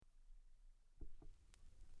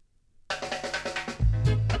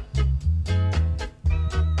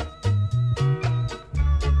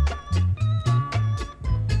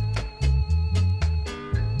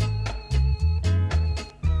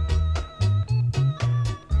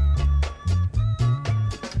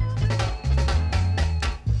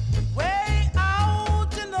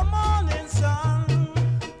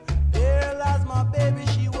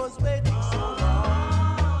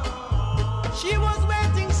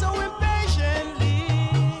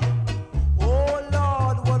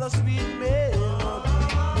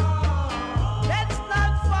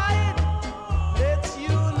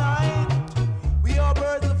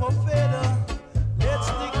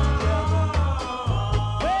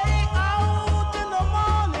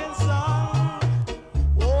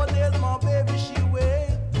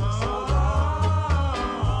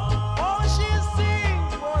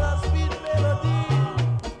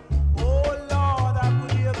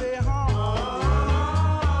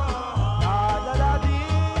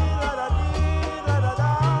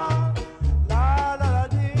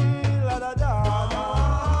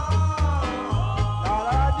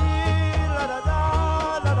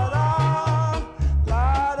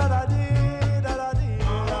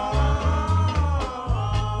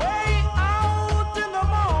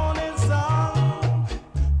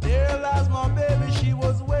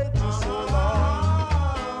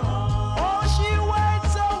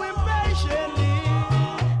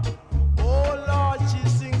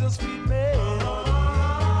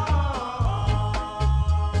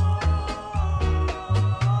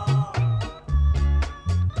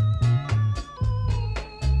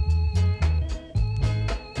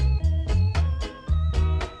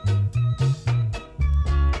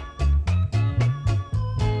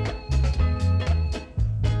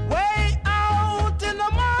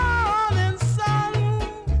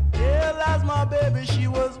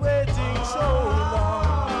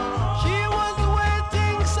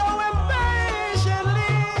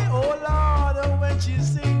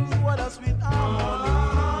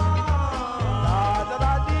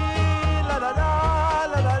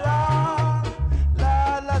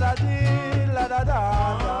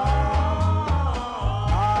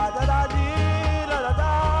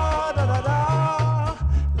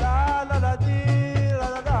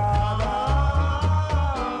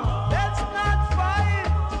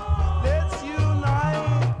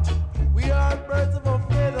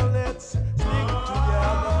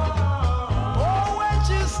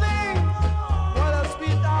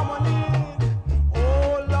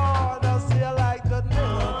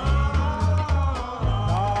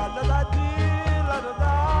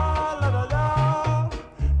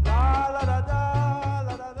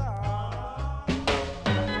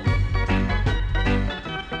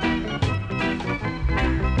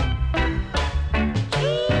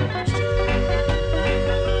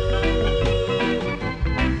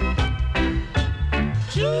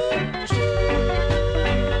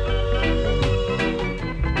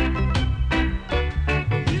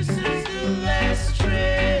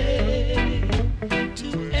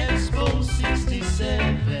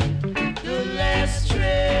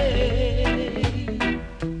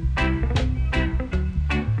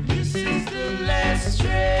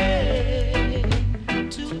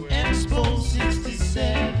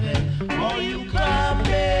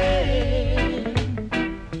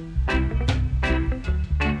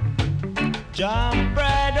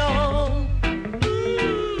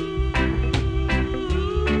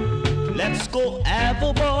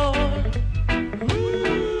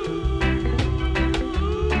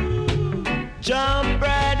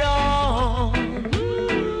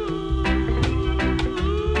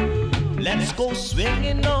go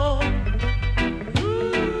swinging on.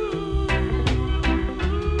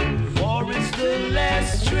 For it's the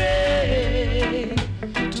last train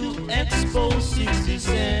to Expo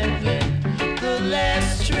 67. The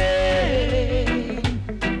last train.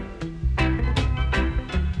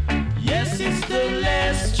 Yes, it's the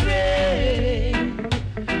last train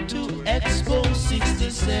to Expo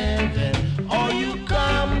 67. Are you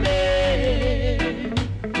coming?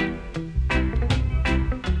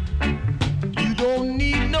 You don't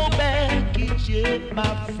need no baggage yet,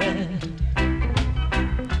 my friend.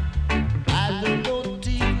 I don't know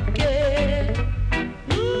ticket.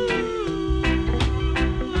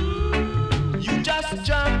 You just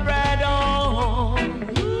jump right on.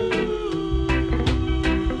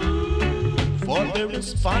 For there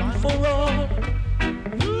is fun for all.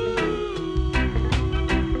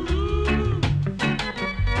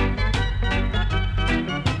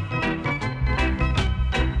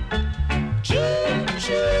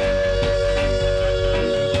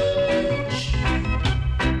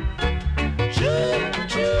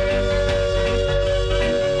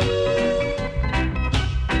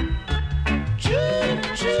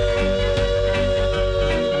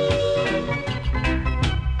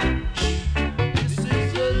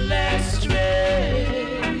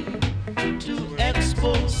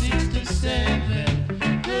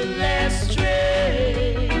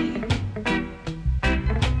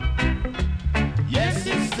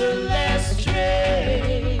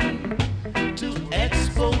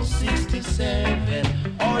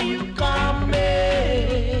 Are you coming?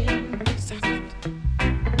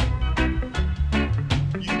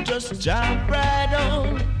 You just jump right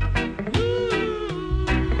on.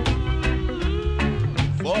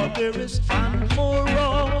 For there is fun for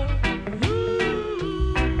all.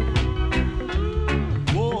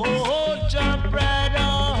 Whoa, jump right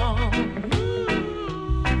on.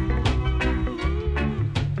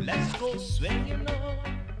 Let's go swinging on.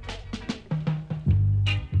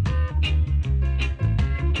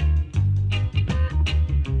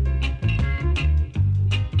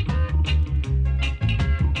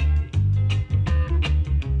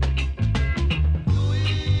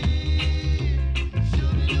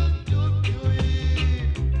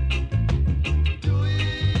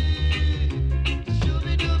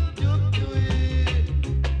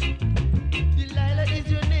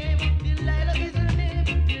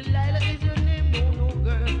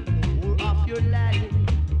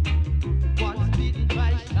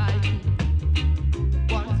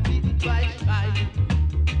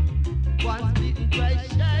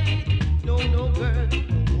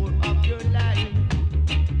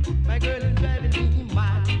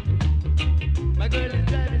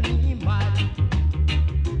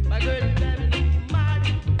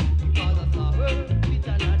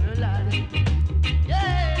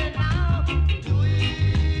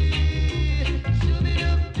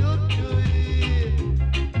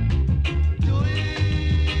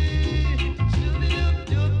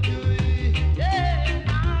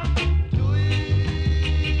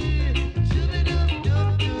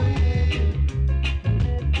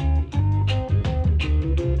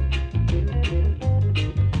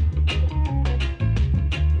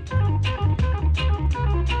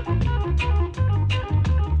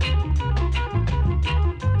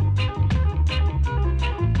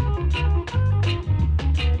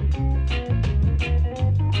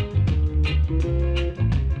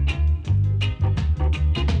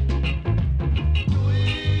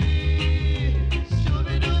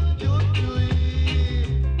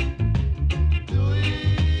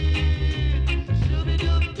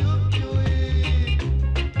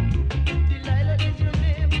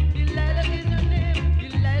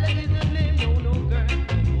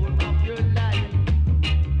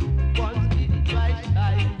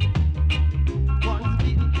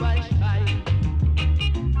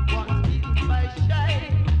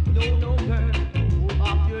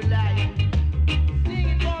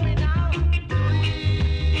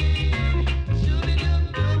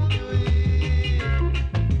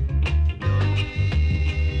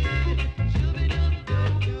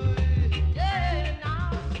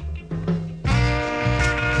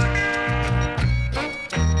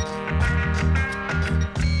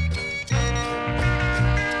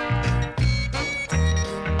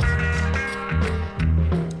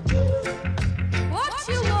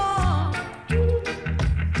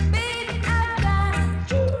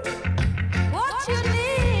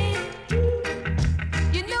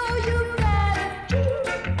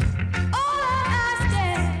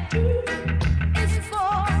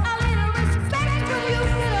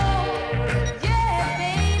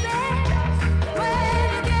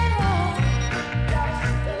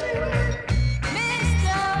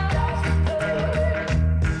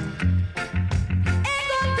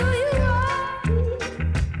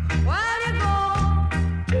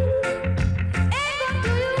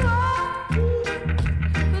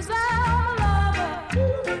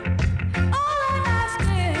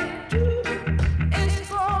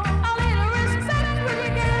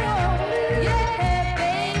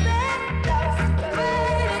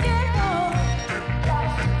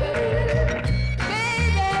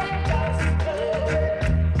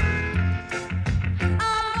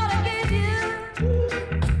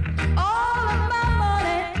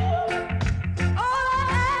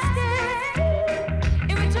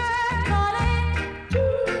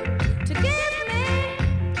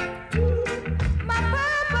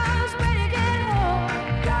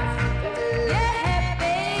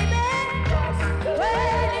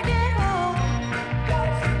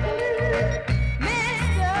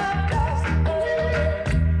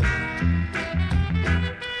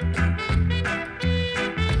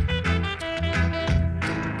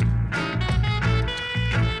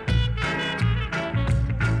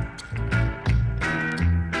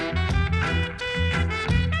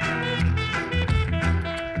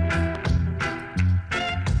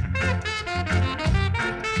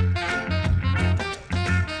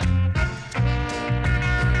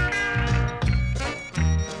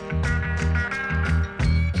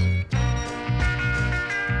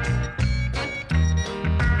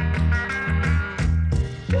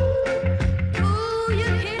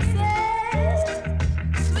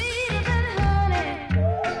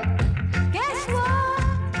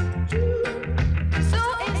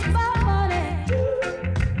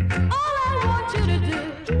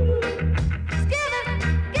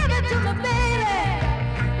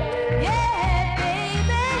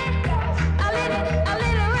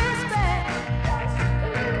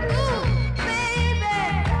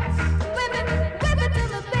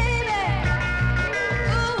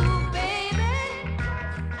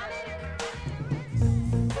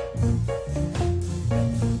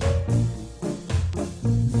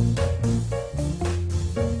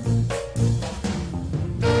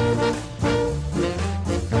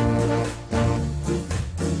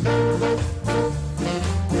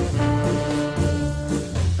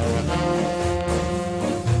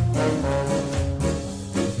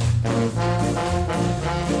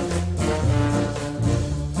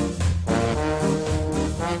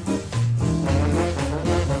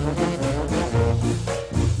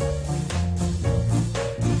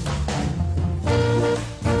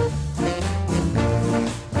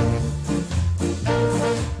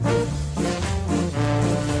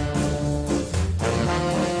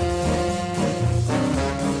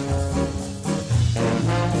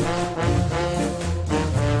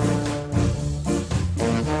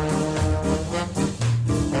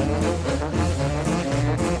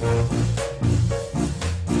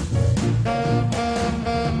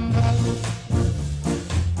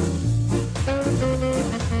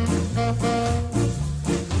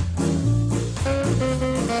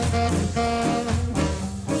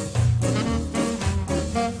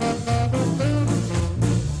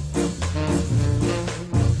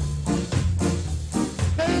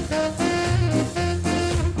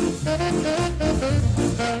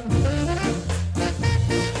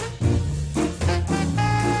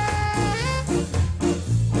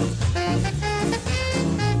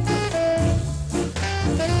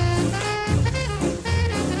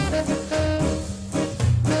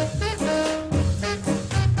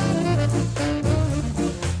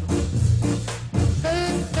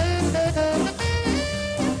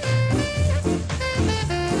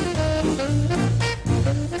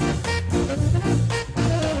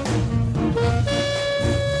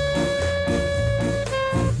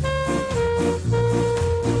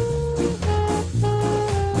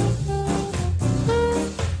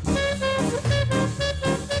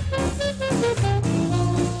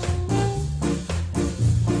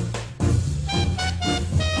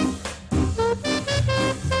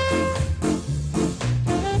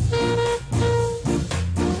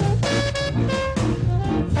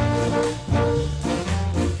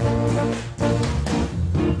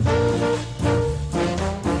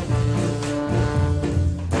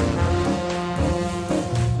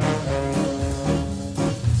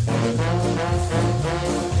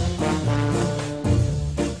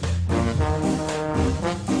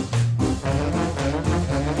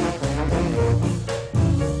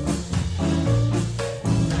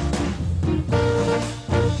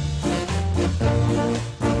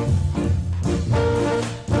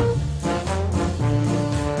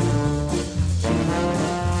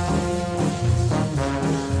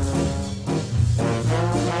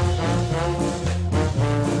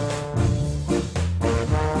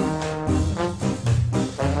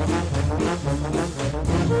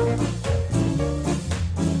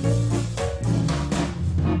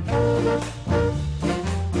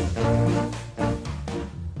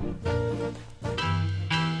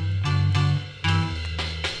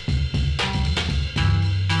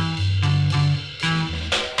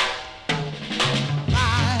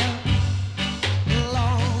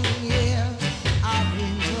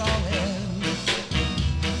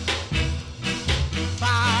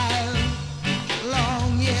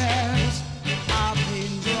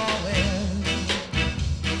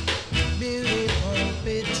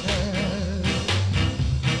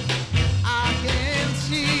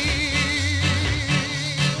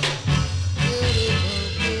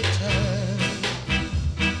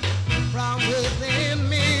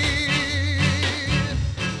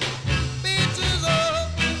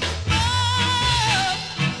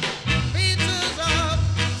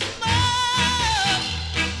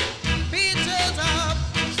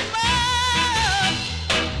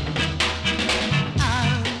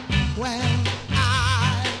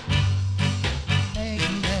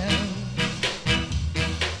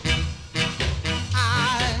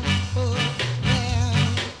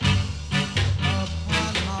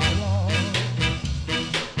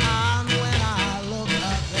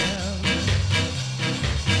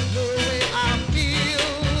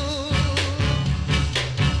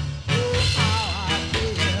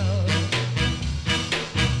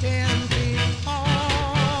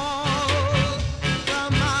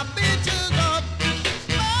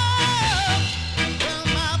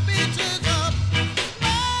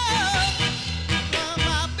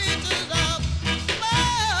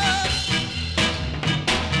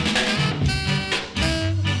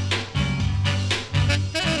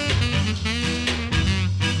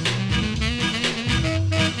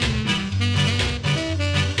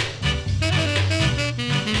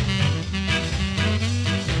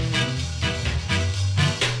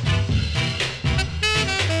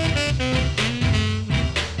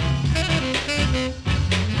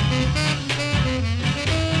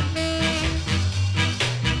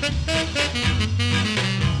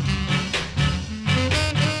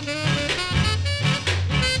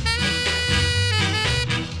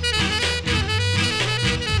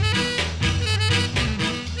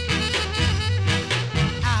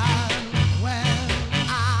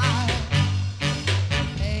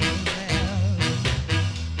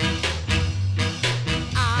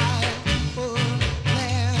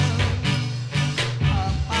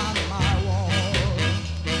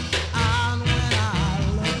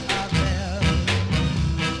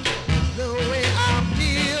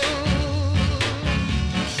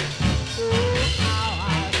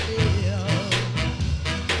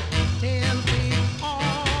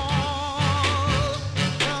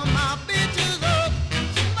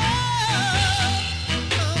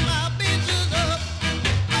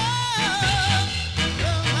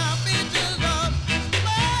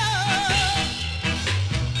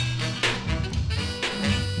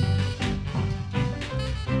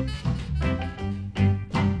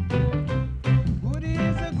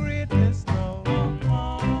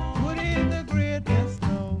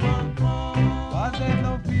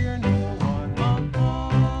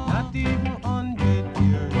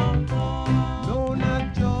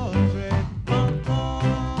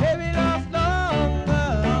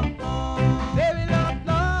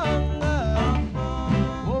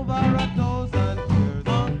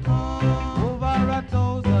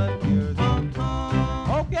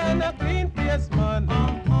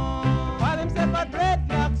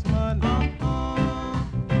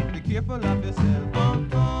 careful of yourself.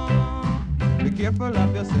 Be careful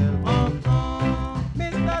of yourself.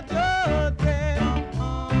 Mr. Joseph,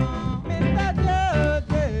 Mr.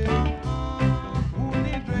 Joseph, who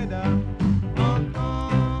the dreader?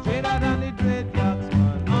 Dreader than the dreadlocks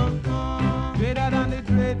man. Dreader than the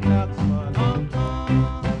dreadlocks man.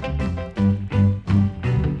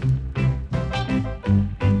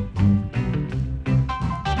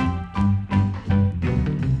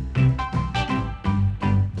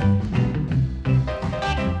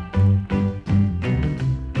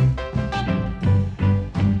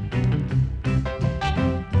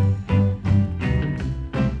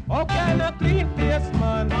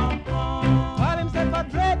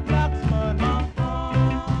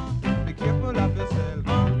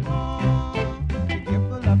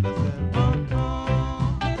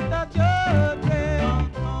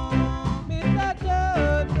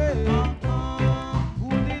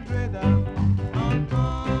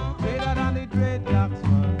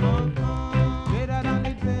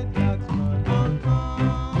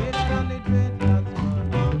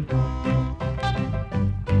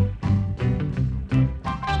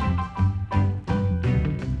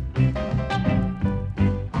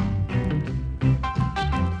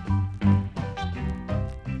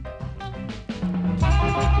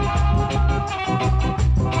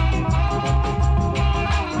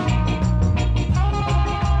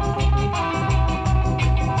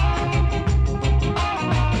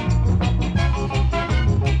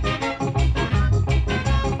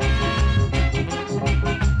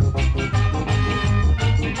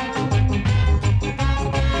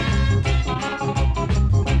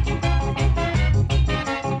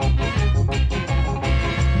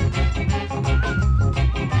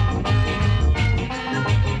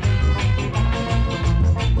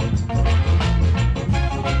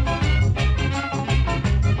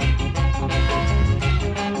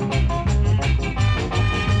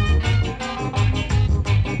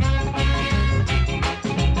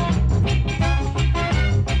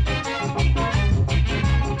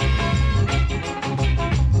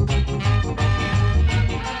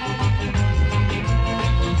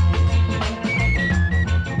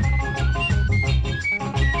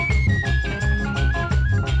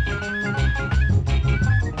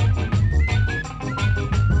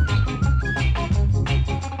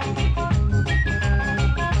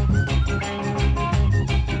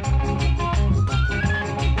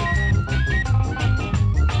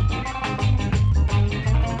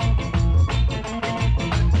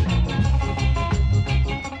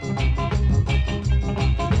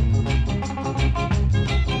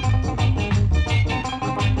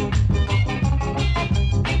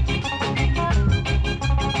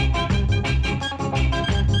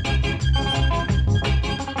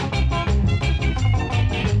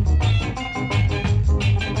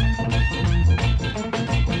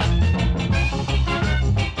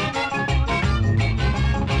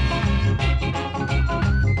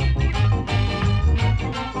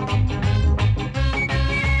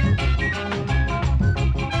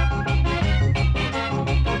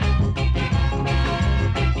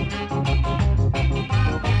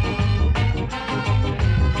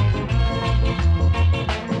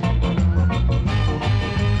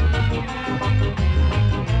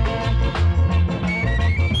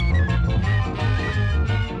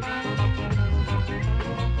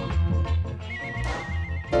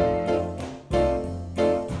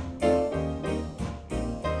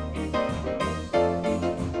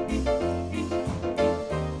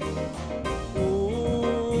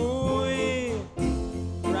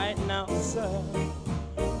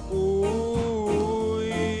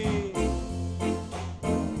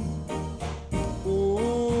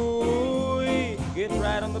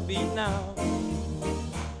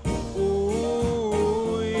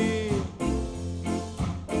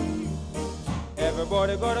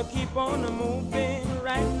 Everybody gotta keep on moving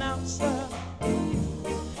right now, sir.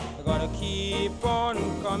 You gotta keep on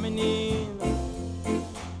coming in.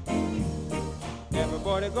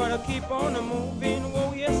 Everybody gotta keep on moving.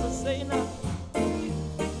 Oh yes, I say now.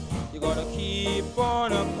 You gotta keep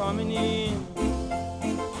on coming in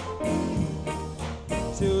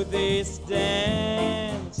to this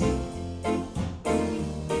dance,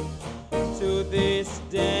 to this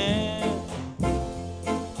dance.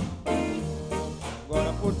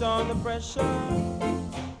 Gonna put on the pressure,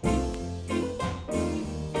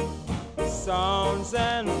 sounds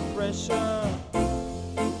and pressure.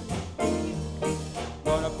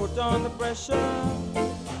 Gonna put on the pressure,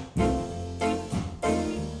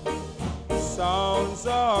 sounds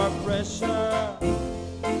or pressure.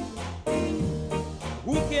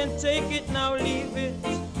 Who can take it now, leave it?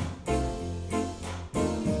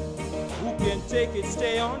 can't take it,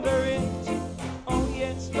 stay under it. Oh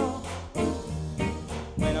yes, Lord.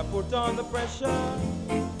 When I put on the pressure,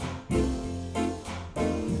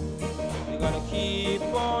 you gotta keep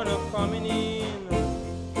on coming in.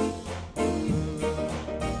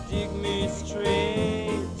 Dig me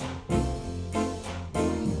straight.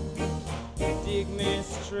 Dig me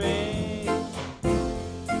straight.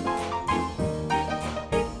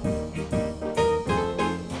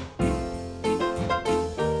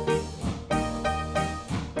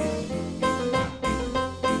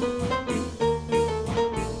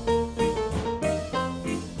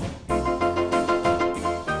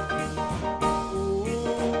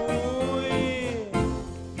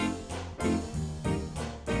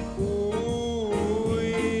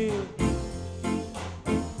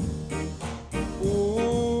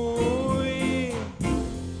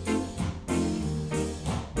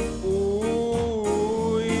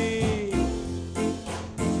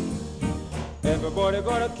 Everybody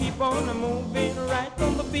gotta keep on moving right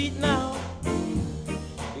on the beat now.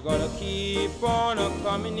 You gotta keep on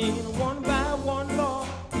coming in one by one, Lord.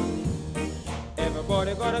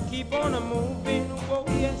 Everybody gotta keep on moving, oh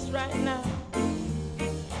yes, right now.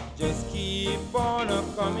 Just keep on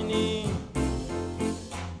coming in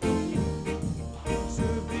to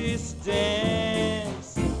this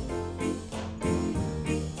dance,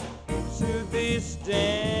 to this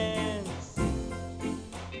dance.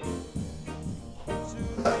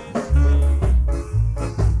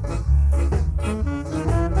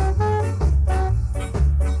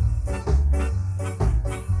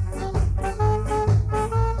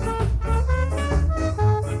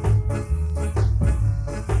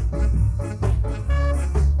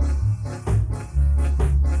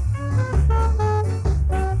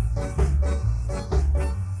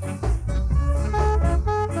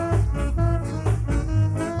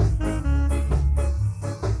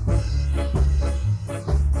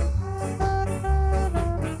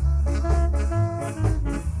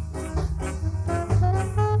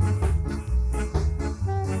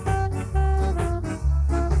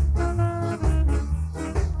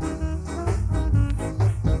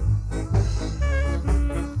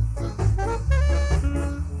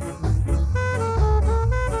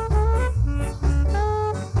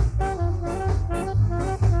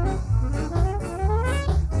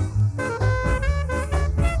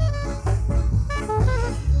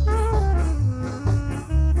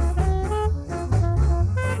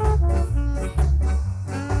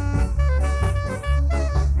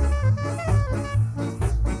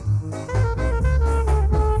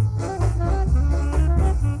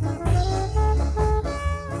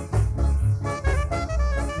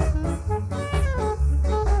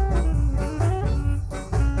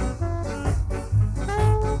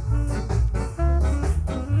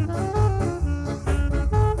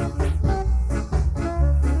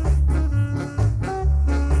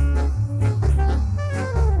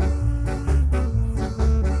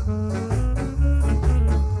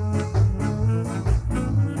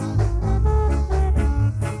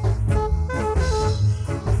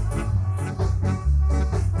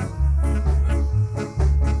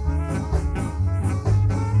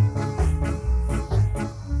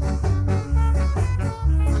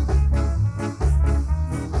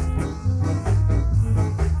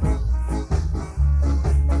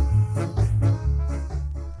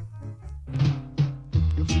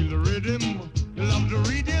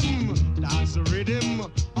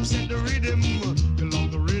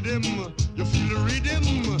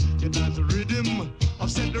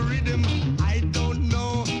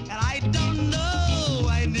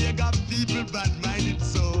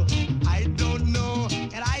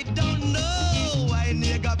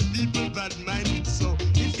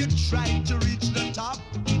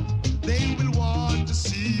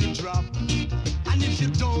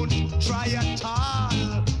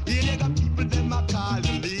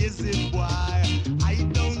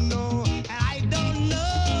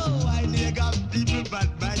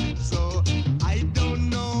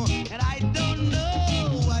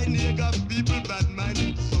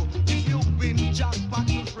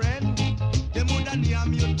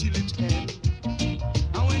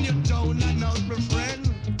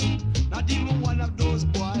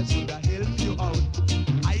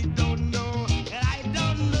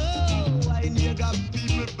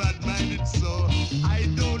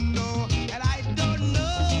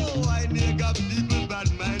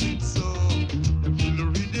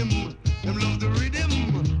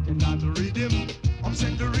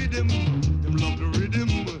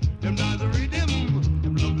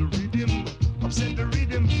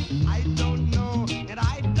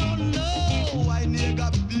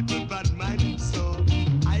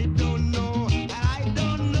 I don't know,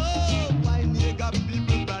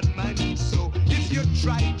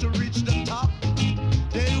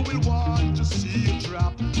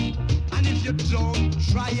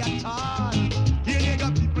 boy at all. Here you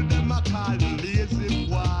got people them a call lazy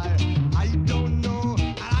boy. I don't know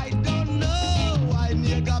why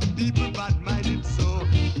you got people bad-minded so.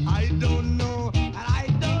 I don't know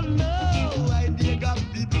why you got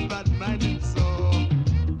people bad-minded so.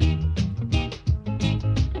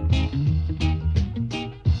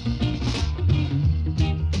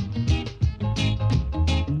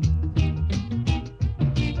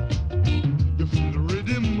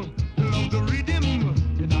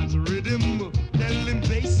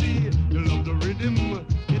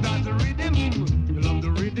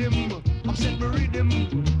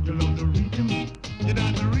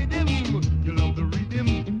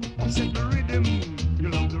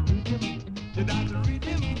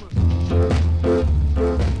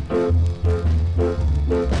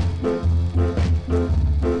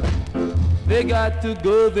 They got to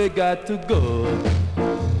go, they got to go.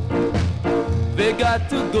 They got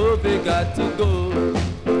to go, they got to go.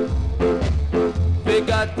 They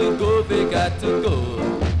got to go, they got to go.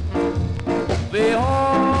 They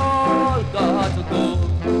all got to go.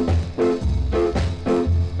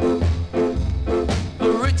 The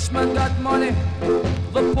rich man got money,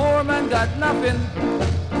 the poor man got nothing.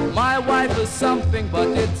 My wife is something, but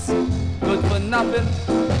it's good for nothing.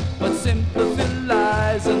 But sympathy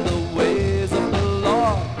lies in the ways of the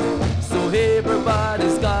Lord. So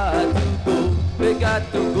everybody's got to go. They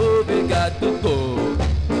got to go, they got to go.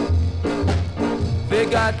 They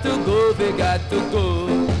got to go, they got to go.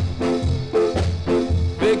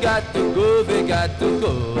 They got to go, they got to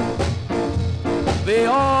go. They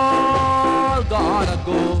all gonna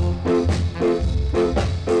go.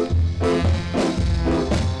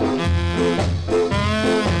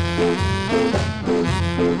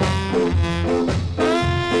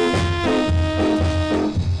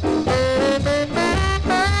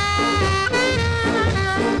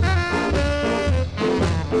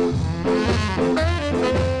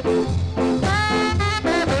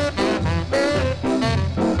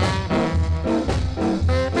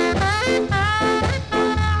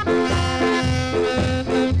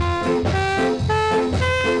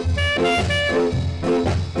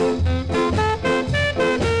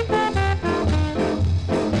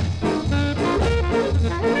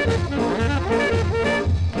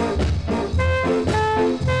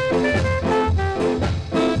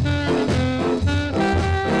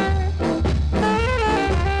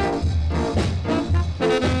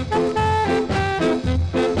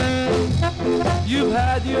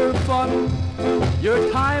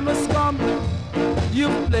 Your time has come.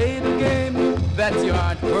 You've played a game that you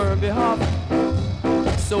aren't worthy of.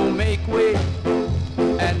 So make way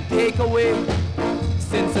and take away,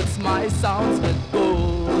 since it's my sounds that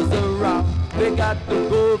goes around. They got to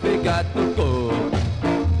go, they got to go.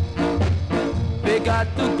 They got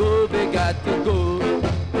to go, they got to go.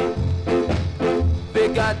 They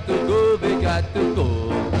got to go, they got to go.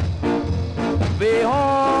 They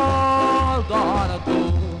all gonna go.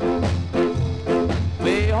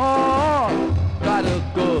 They all gotta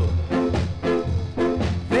go.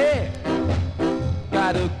 They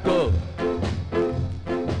gotta go.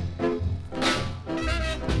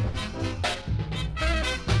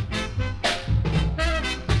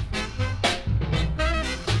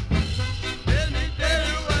 Let me tell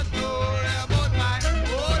you a story about my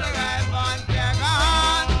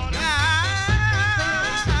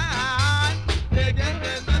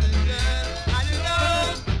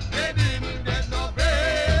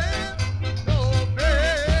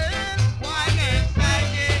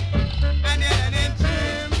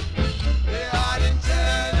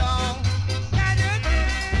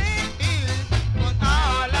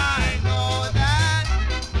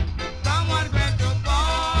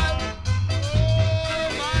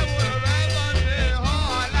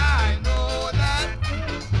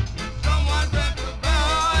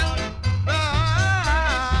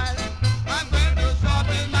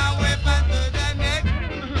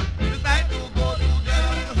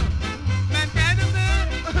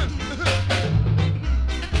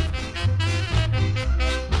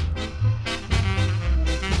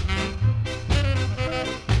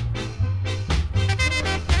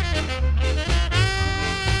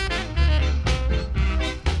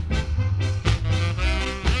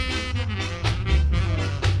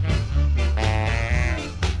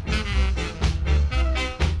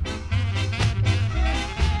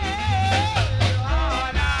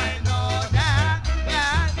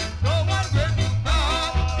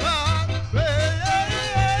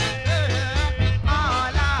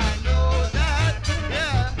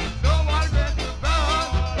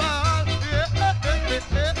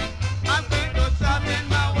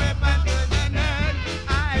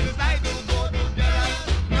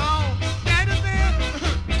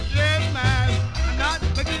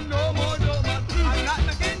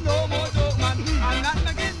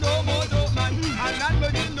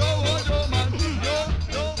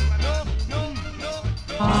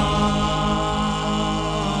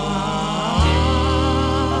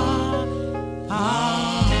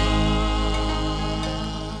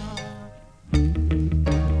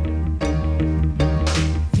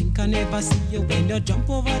you jump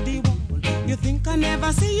over the wall. You think I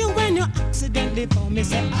never see you when you accidentally fall. Me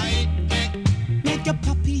say I make your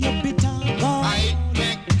puppy your bitter gall.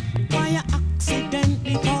 Why you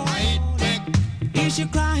accidentally fall? Is she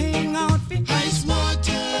crying out for ice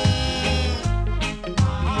water?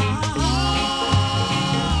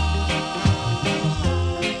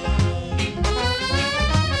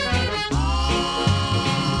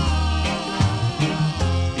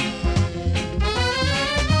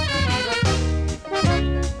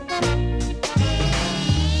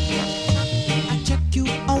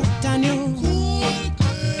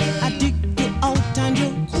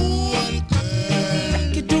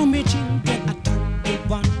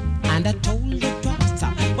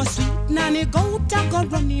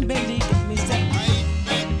 Running belly, get me say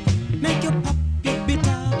make you pop your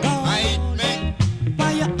bitter gall.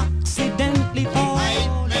 Why you accidentally fall?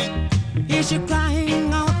 Is she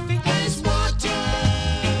crying out for ice water?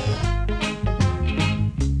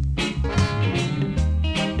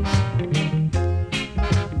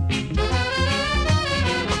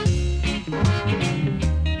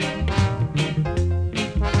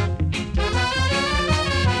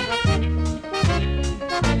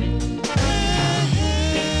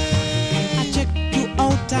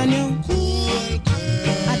 And you,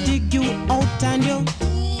 I dig you out and you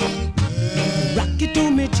rock it to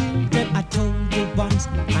me children. I told you once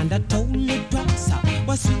and I told you twice.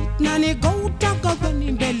 Was sweet nanny go talk up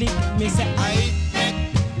running belly. Me say I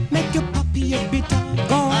make your puppy your bitter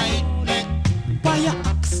gall. Why you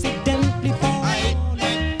accidentally fall?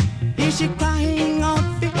 Is she crying out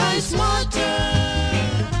for ice water?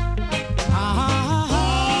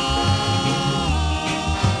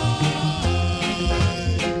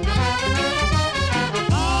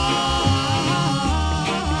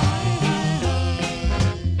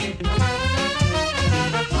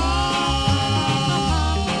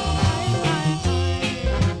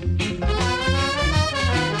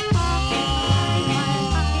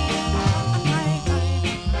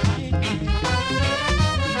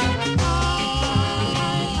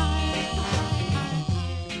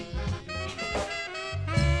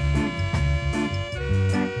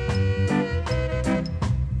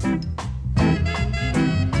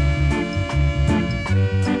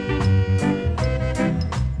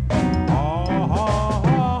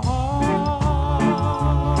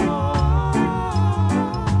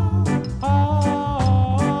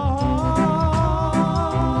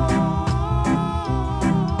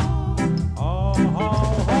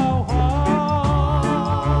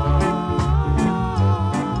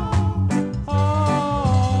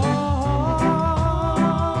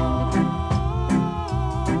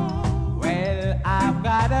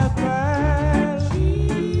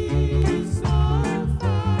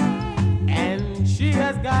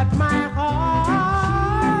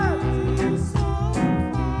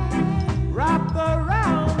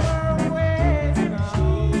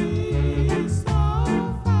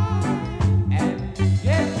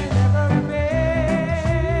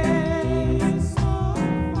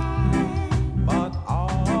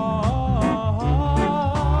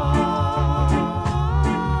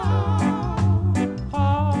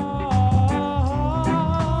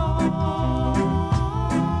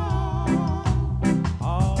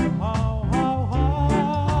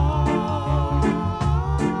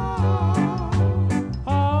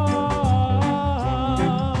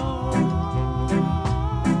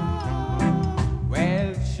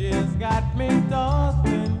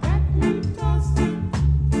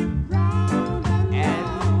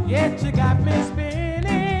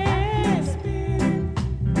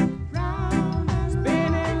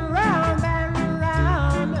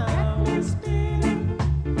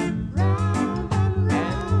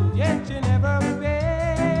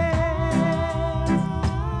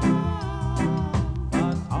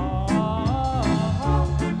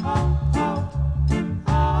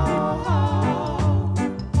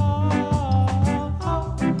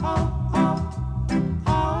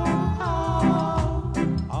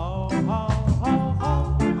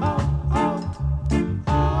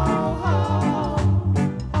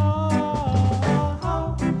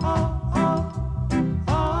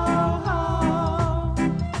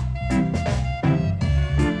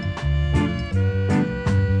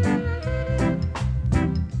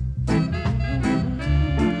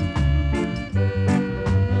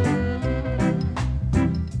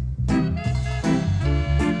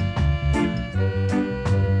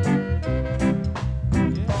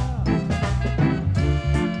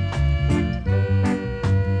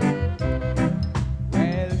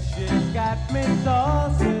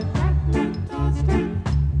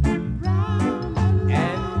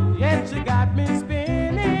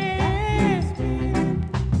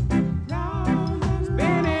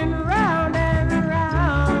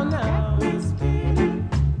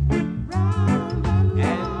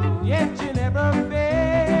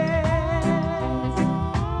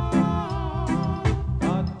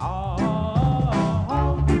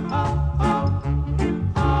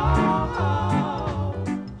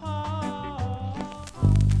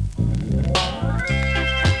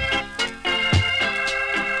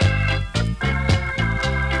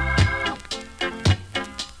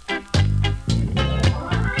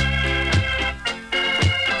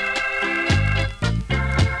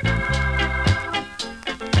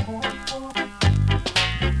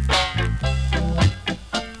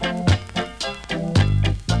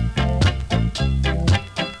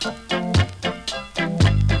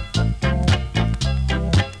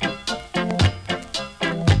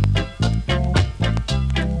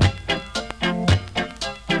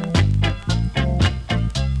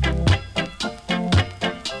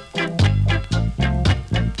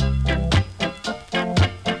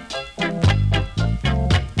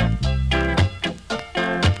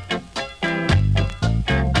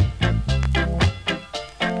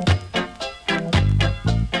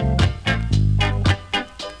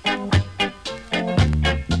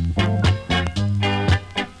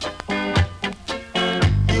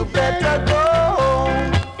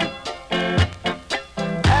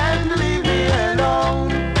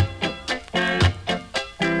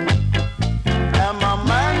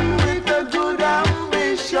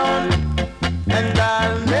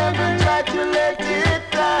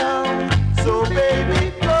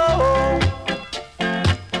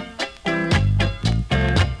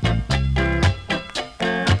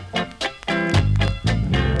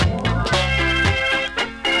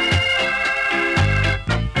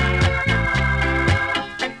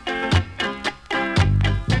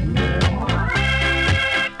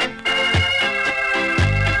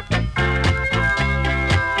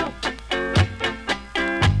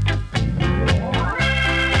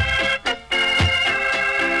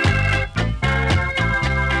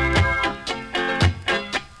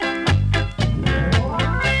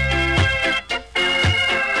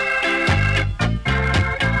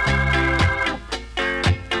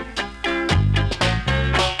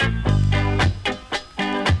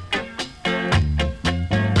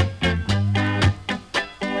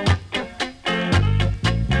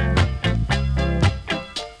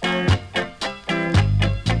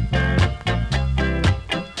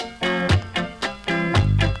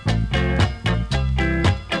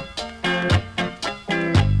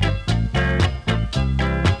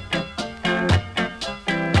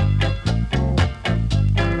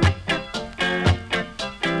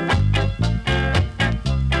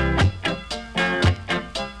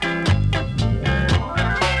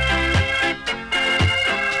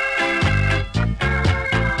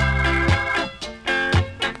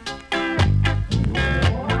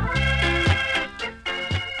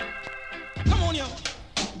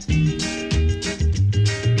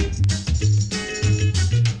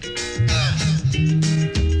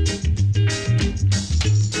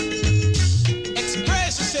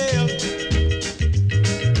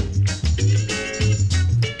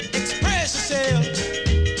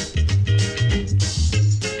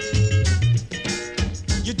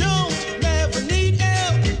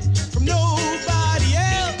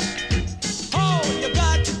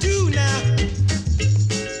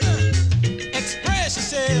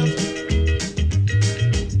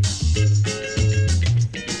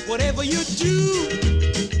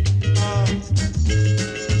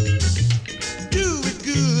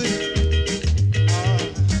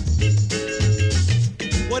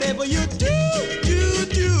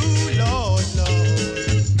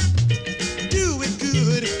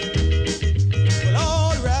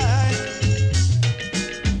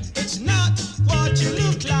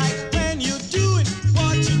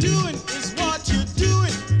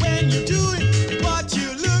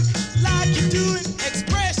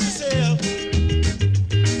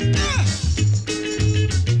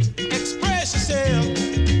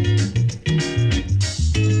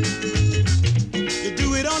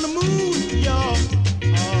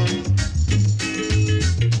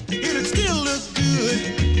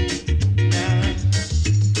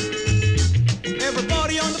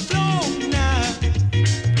 floor now.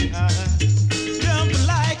 Jump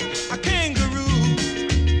like a kangaroo.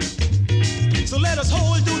 So let us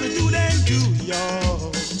hold, do the do and do,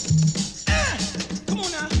 y'all. Come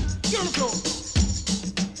on now, get on the floor.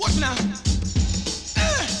 Watch now.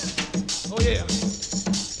 Oh yeah.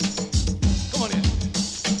 Come on in.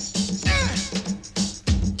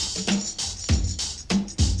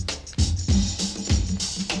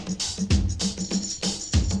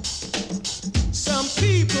 Some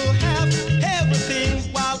people have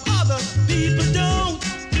everything while other people don't.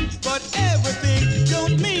 But everything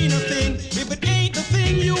don't mean a thing if it ain't the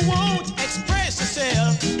thing you want. Express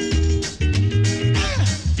yourself.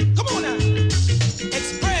 Come on now.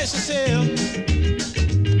 Express yourself.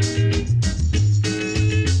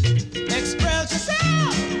 Express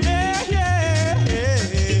yourself. Yeah, yeah,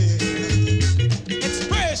 yeah.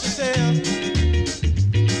 Express yourself.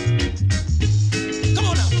 Come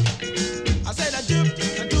on now. I said I do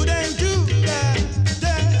that, do that,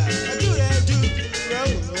 I do that, do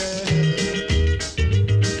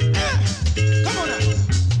come on now.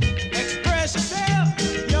 Express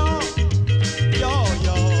yourself, y'all.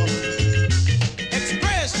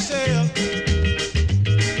 Express yourself.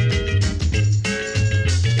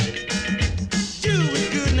 Do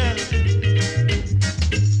it good now.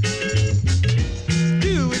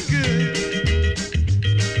 Do it good.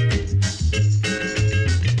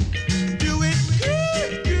 Do it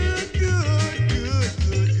good, good, good, good,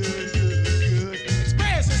 good, good, good, good.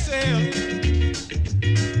 Express yourself.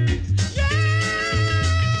 Yeah.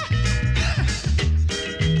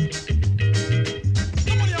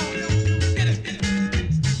 Come on, y'all. Get it, get it.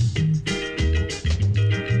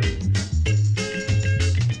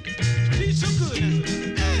 Be so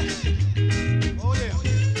good now. Oh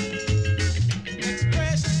yeah.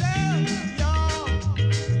 Express yourself, y'all.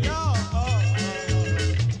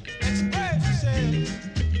 Express yourself.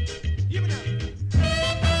 Give me now.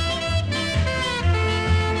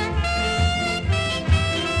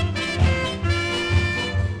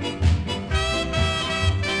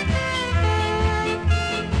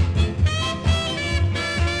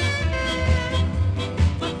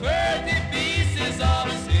 For 30 pieces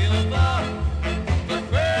of silver, for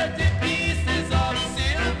 30 pieces of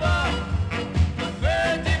silver, for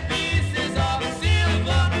 30 pieces of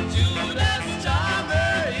silver, Judas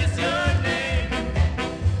Charmer is your name.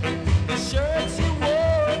 The shirts you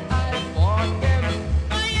wore, I bought them.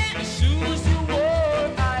 Oh yeah. The shoes you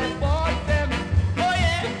wore, I bought them. Oh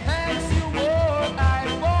yeah. The pants you wore, I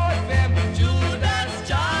bought them. Judas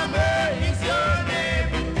Charmer is your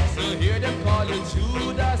name. So hear them call you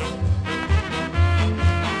Judas.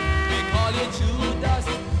 They call you Judas.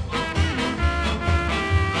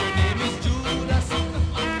 Your name is Judas.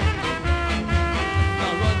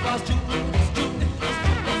 Now run past Judas, Judas,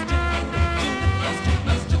 Judas, Judas,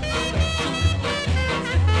 Judas, Judas, Judas,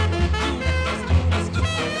 Judas,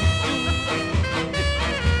 Judas,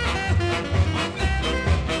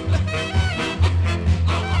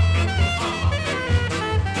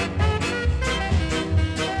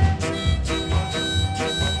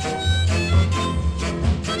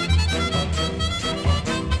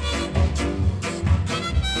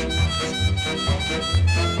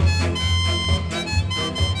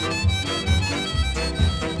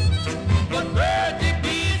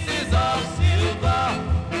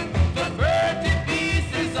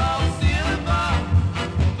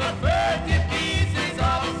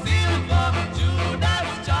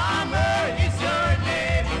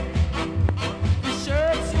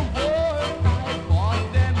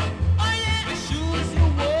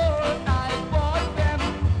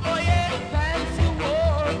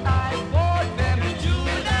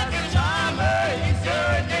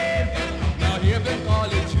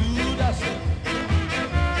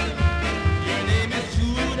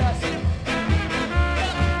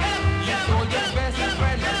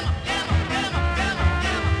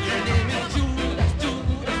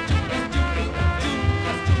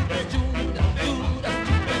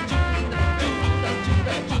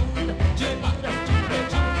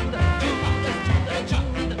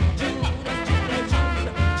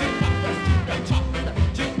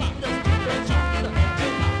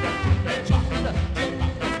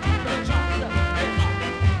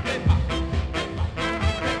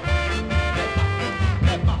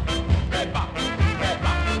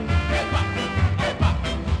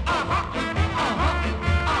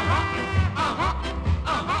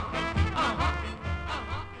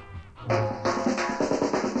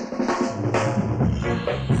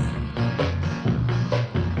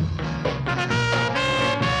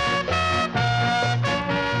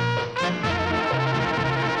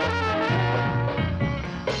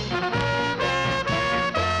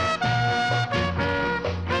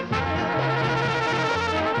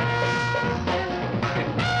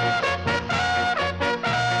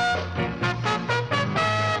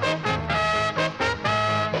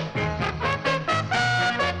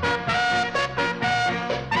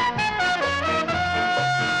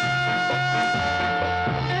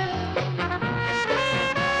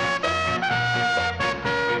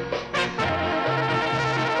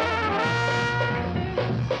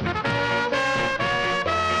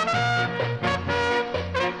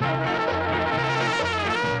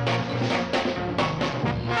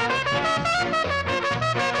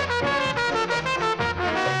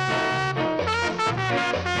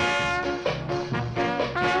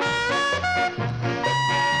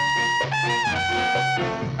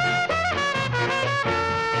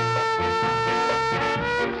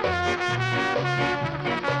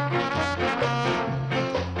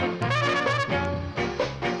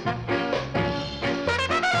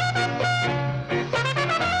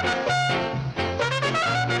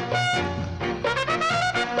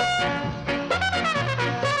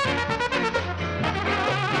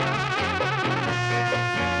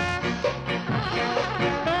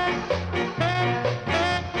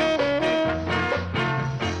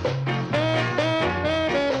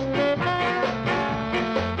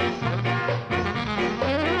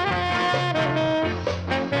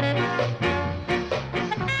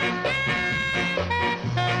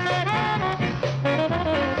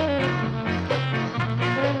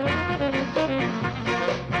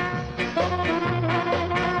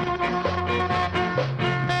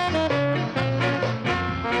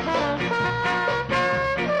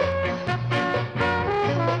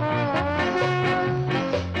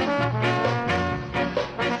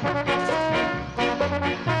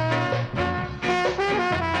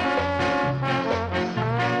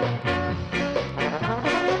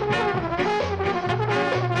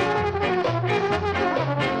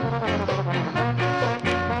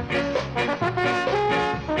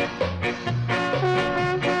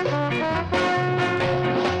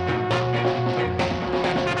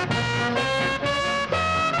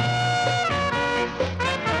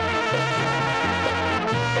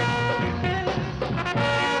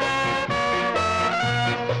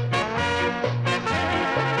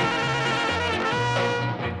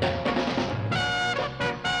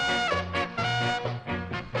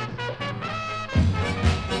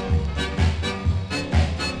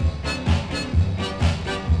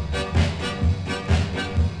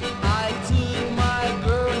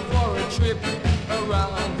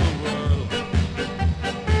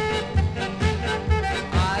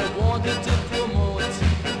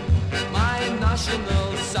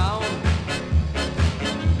 national sound.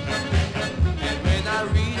 And when I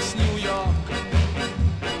reached New York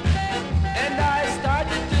and I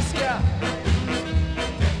started to scare,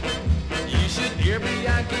 you should hear me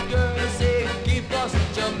Yankee girl say, give us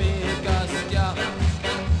Jamaica ska.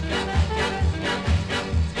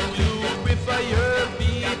 You prefer your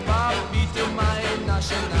bebop beat to my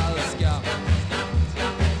national ska.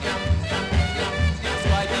 It's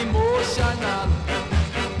quite emotional,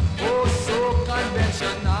 oh so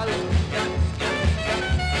conventional.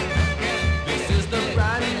 This is the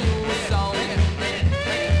brand new sound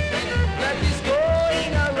that is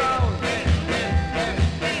going around.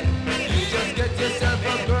 You just get yourself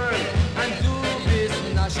a girl and do this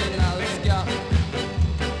national ska.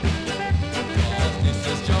 'Cause this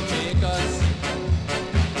is Jamaica's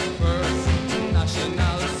first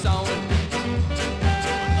national sound.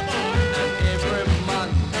 And every man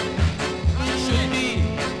should be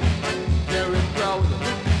very proud.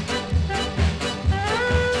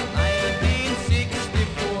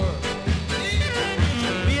 1964,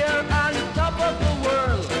 we are on top of the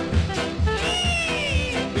world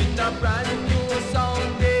with a brand new sound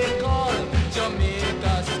they call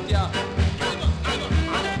Jamaica ska.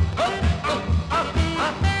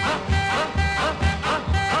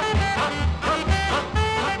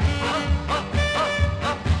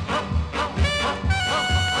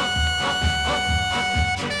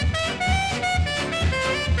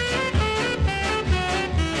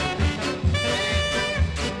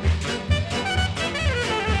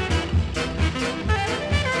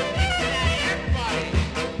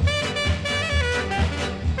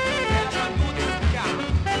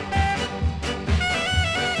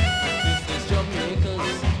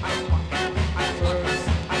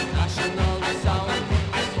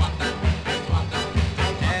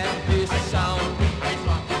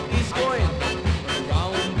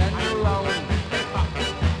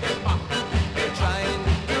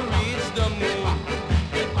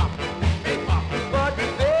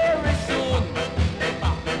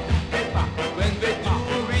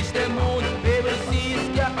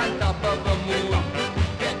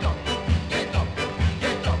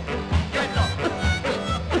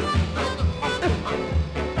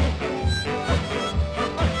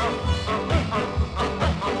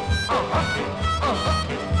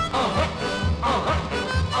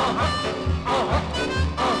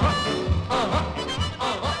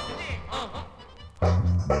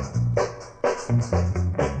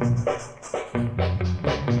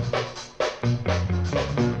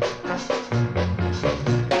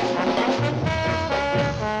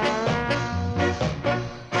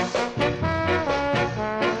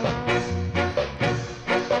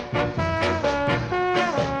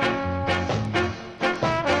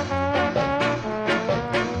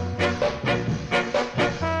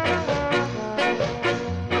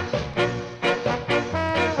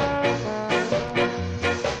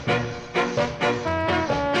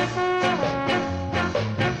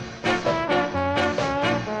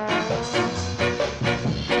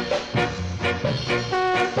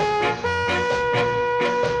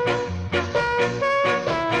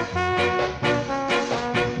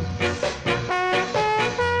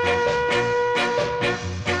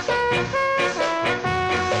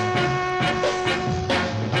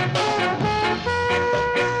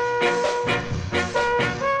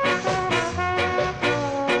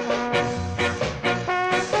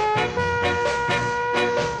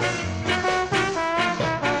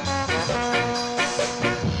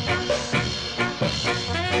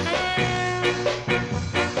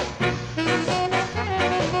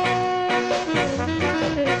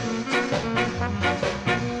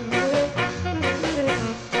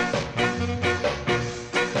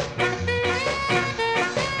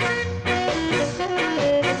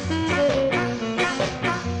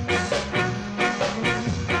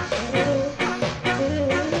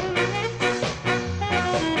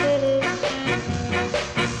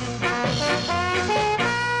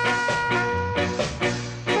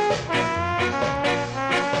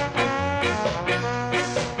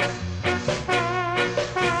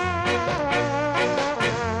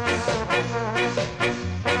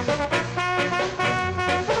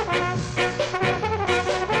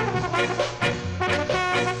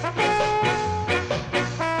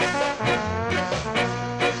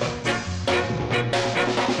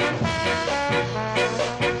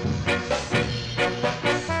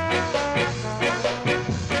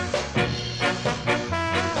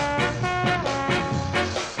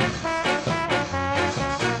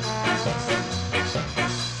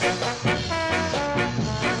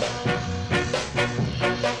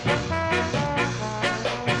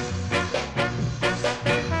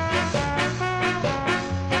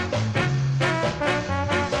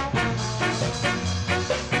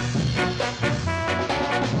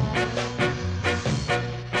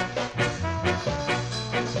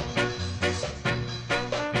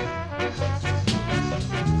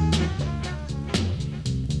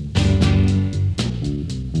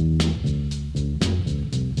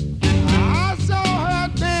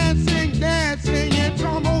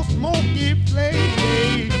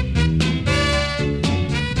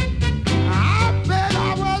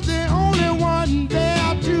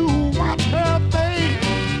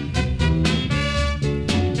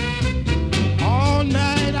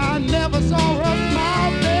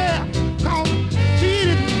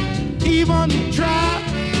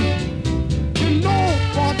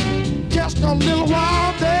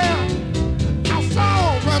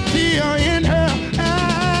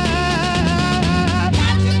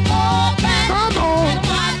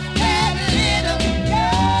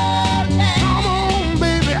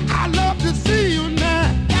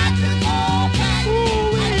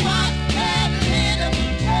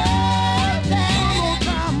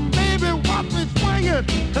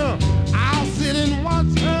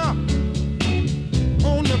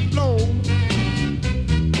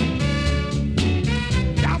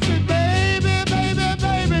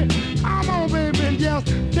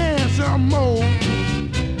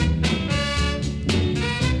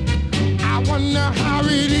 how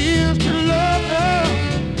it is to love her.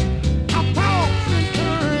 I toss and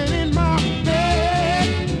turn in my bed.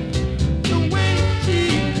 The way she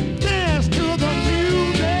danced to the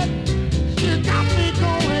music, she got me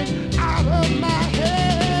going out of my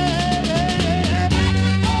head.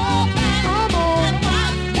 Come on,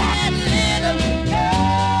 watch that little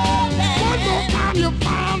girl. One more time you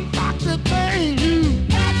found Dr. Thing, you.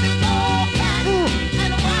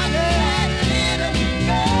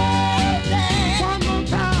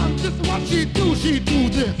 She do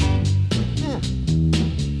this.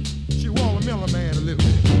 She watermelon man a little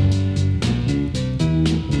bit.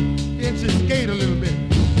 Then she skate a little bit.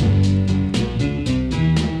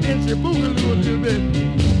 Then she boogaloo a little bit.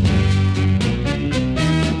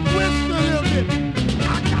 Twist a little bit. I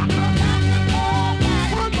got to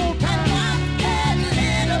one more time.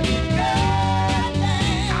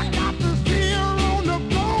 I got to see her on the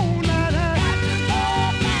floor now.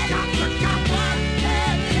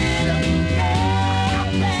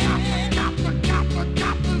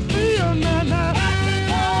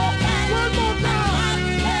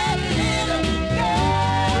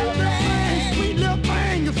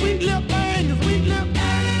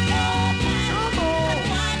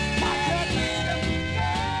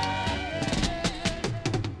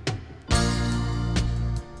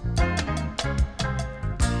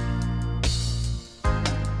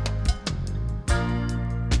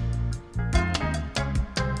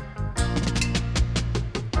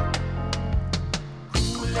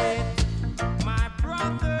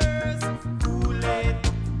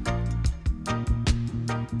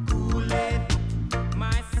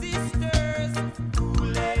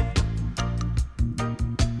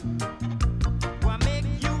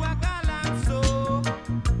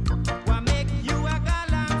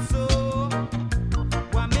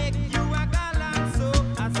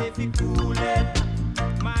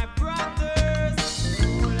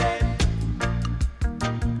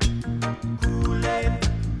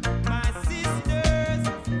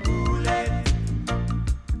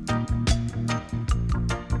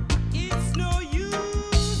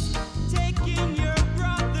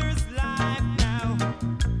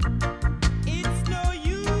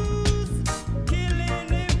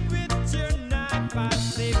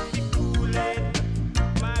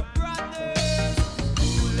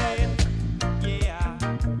 Yeah.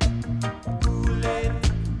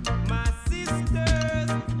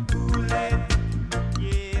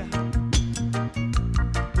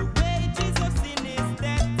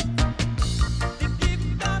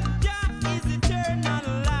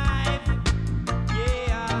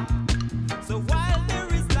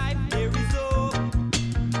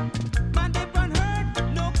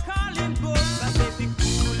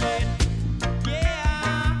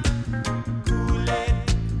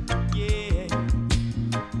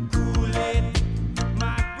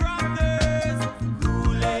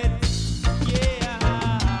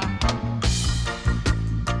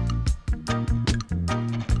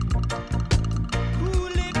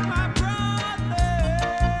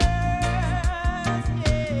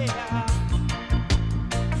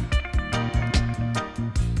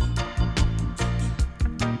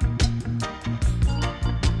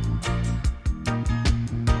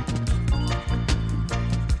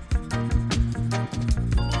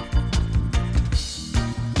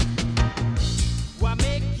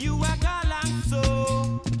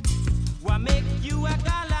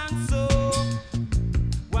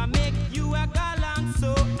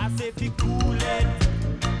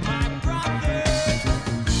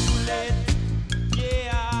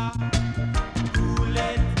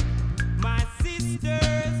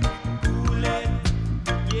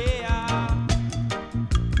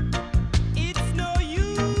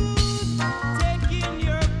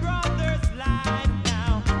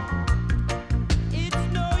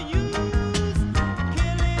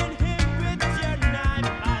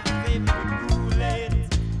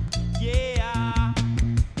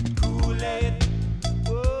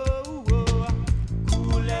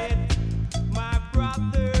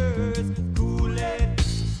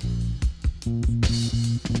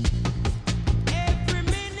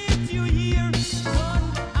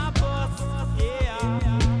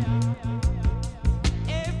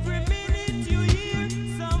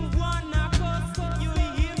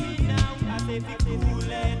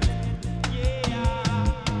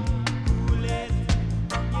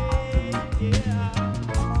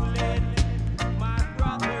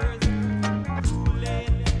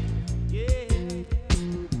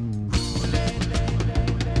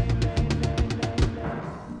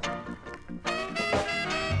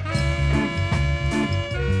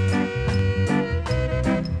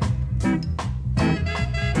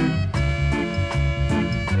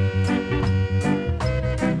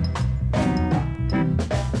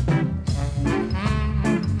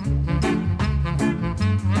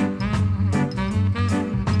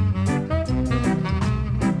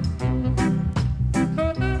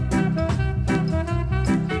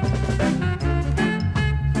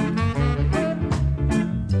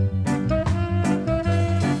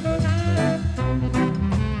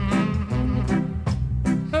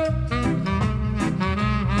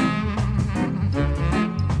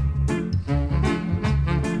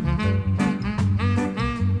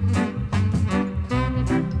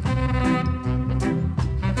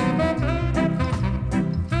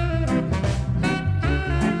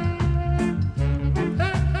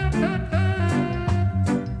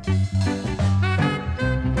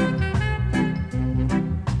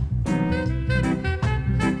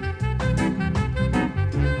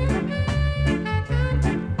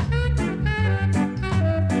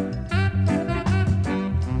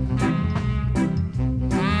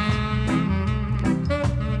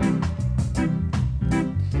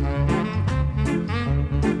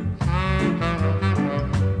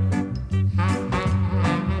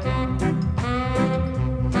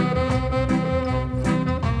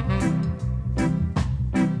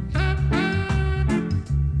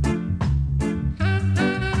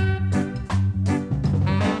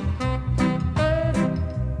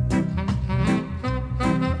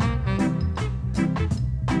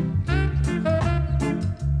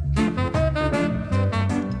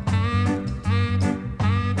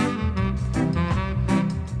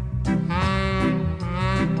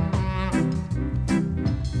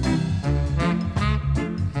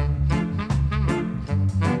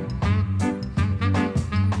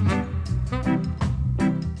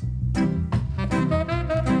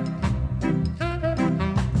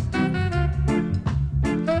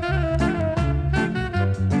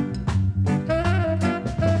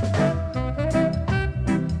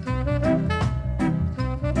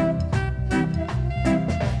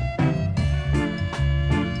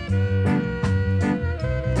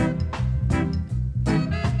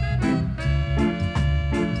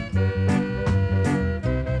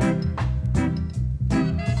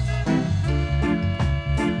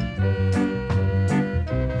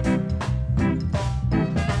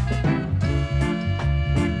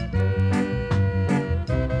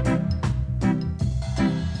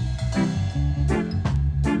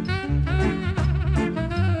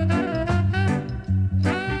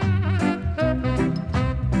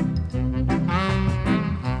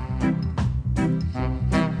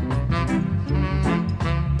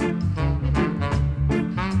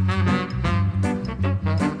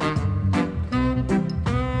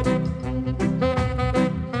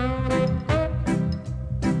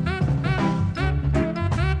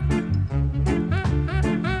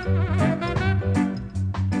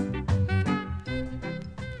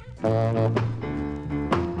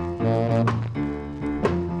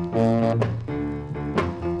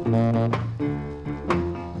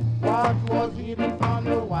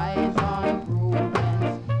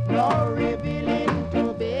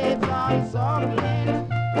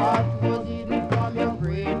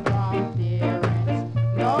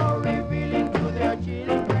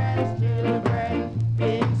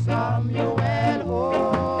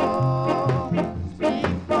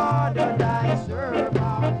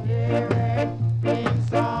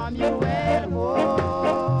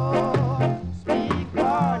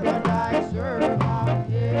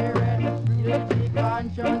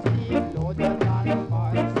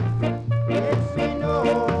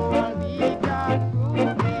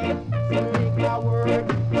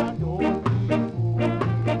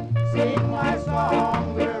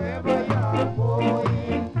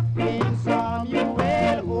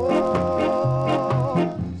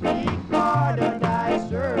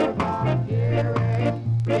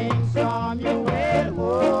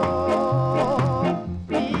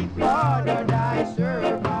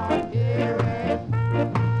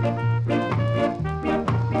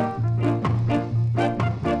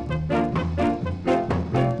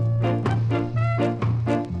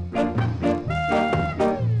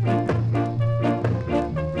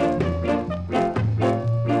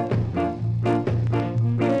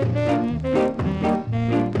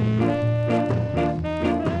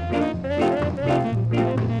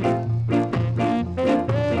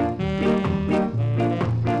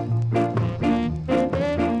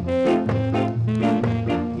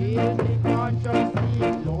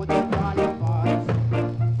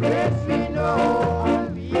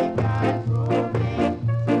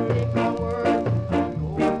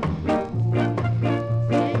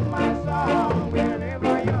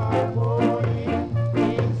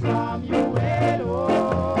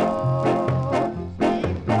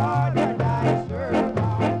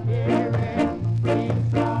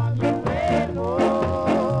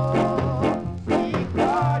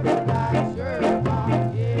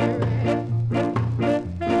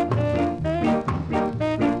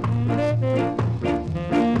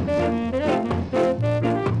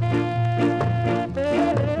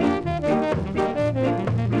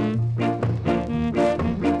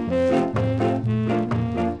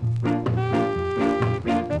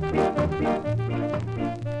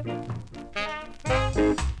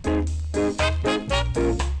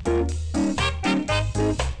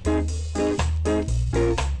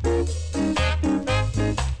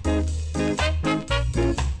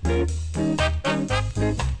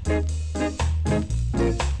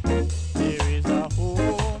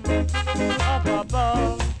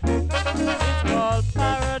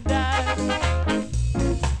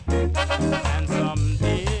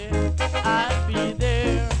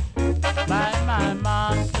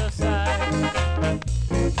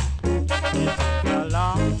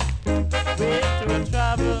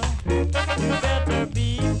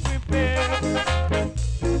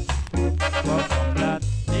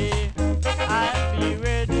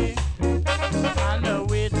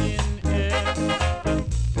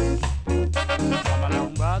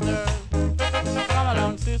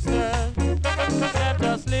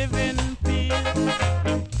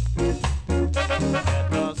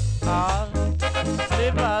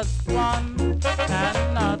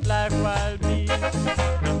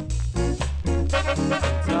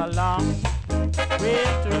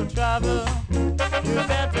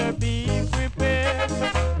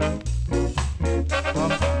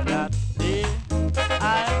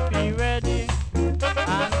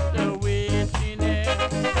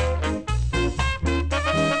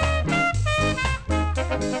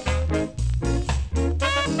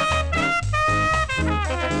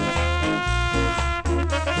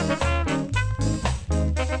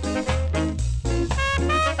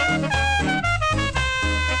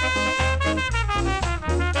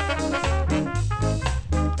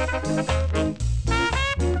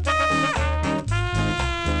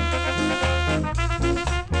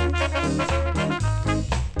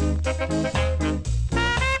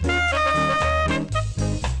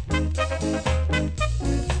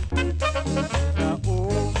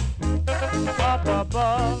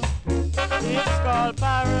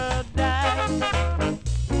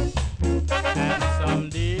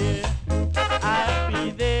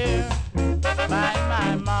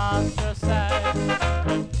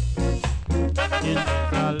 It is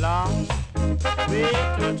a long way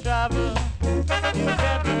to travel. You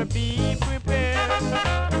better be prepared.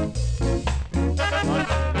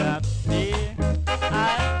 Until that day,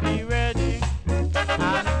 I'll be ready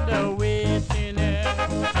and waiting there.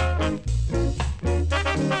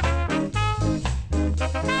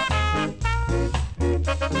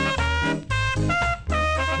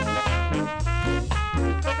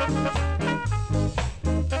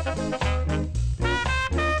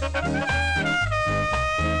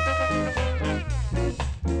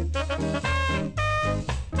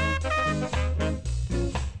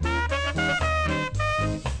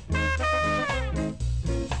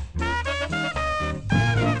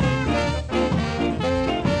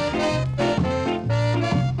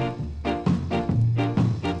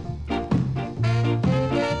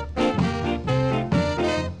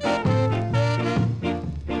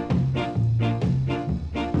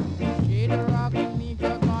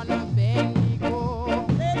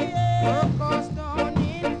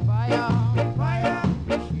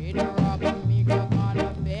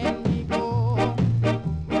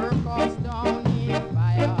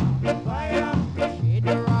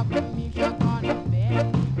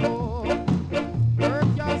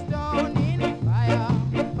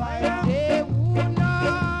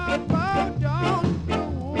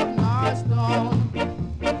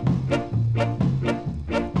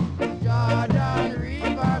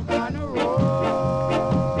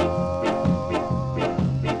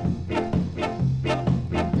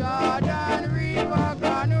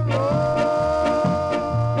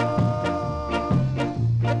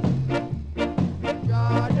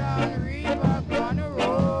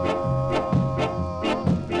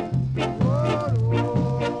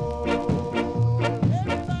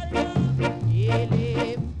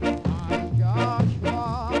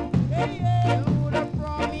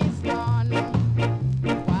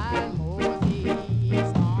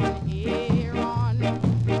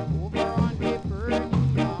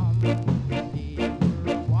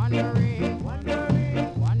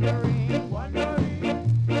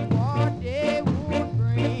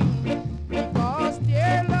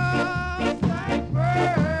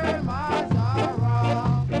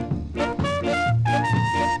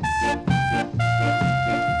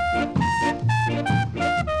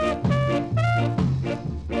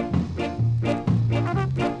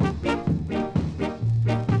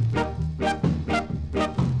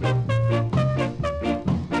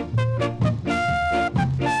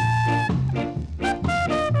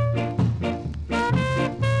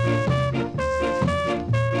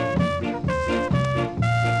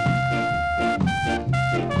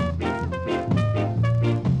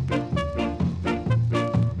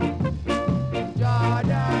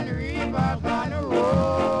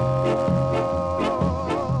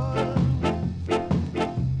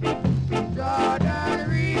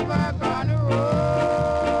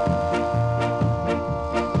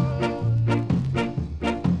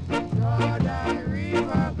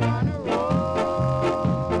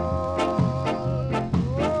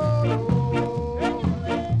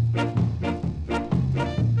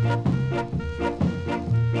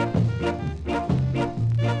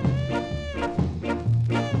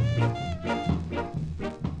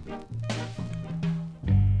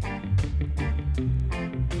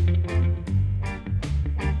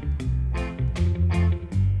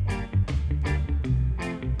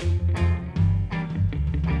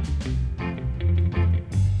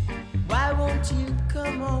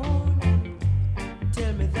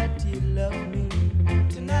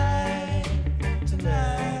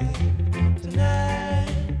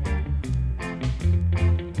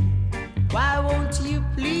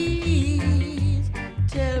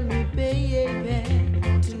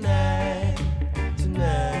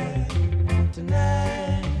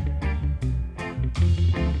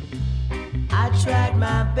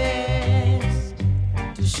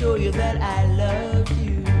 Show you that I loved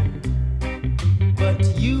you, but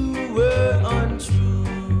you were untrue.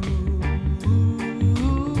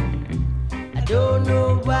 I don't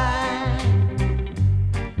know why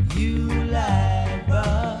you lied,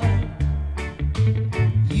 but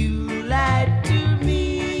you lied to me.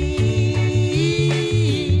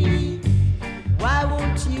 Why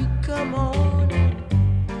won't you come on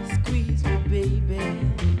and squeeze me, baby,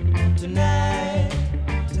 tonight,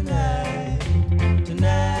 tonight,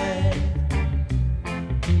 tonight?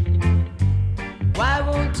 Why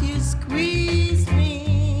won't you squeeze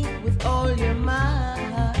me with all your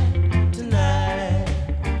might tonight,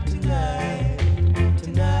 tonight?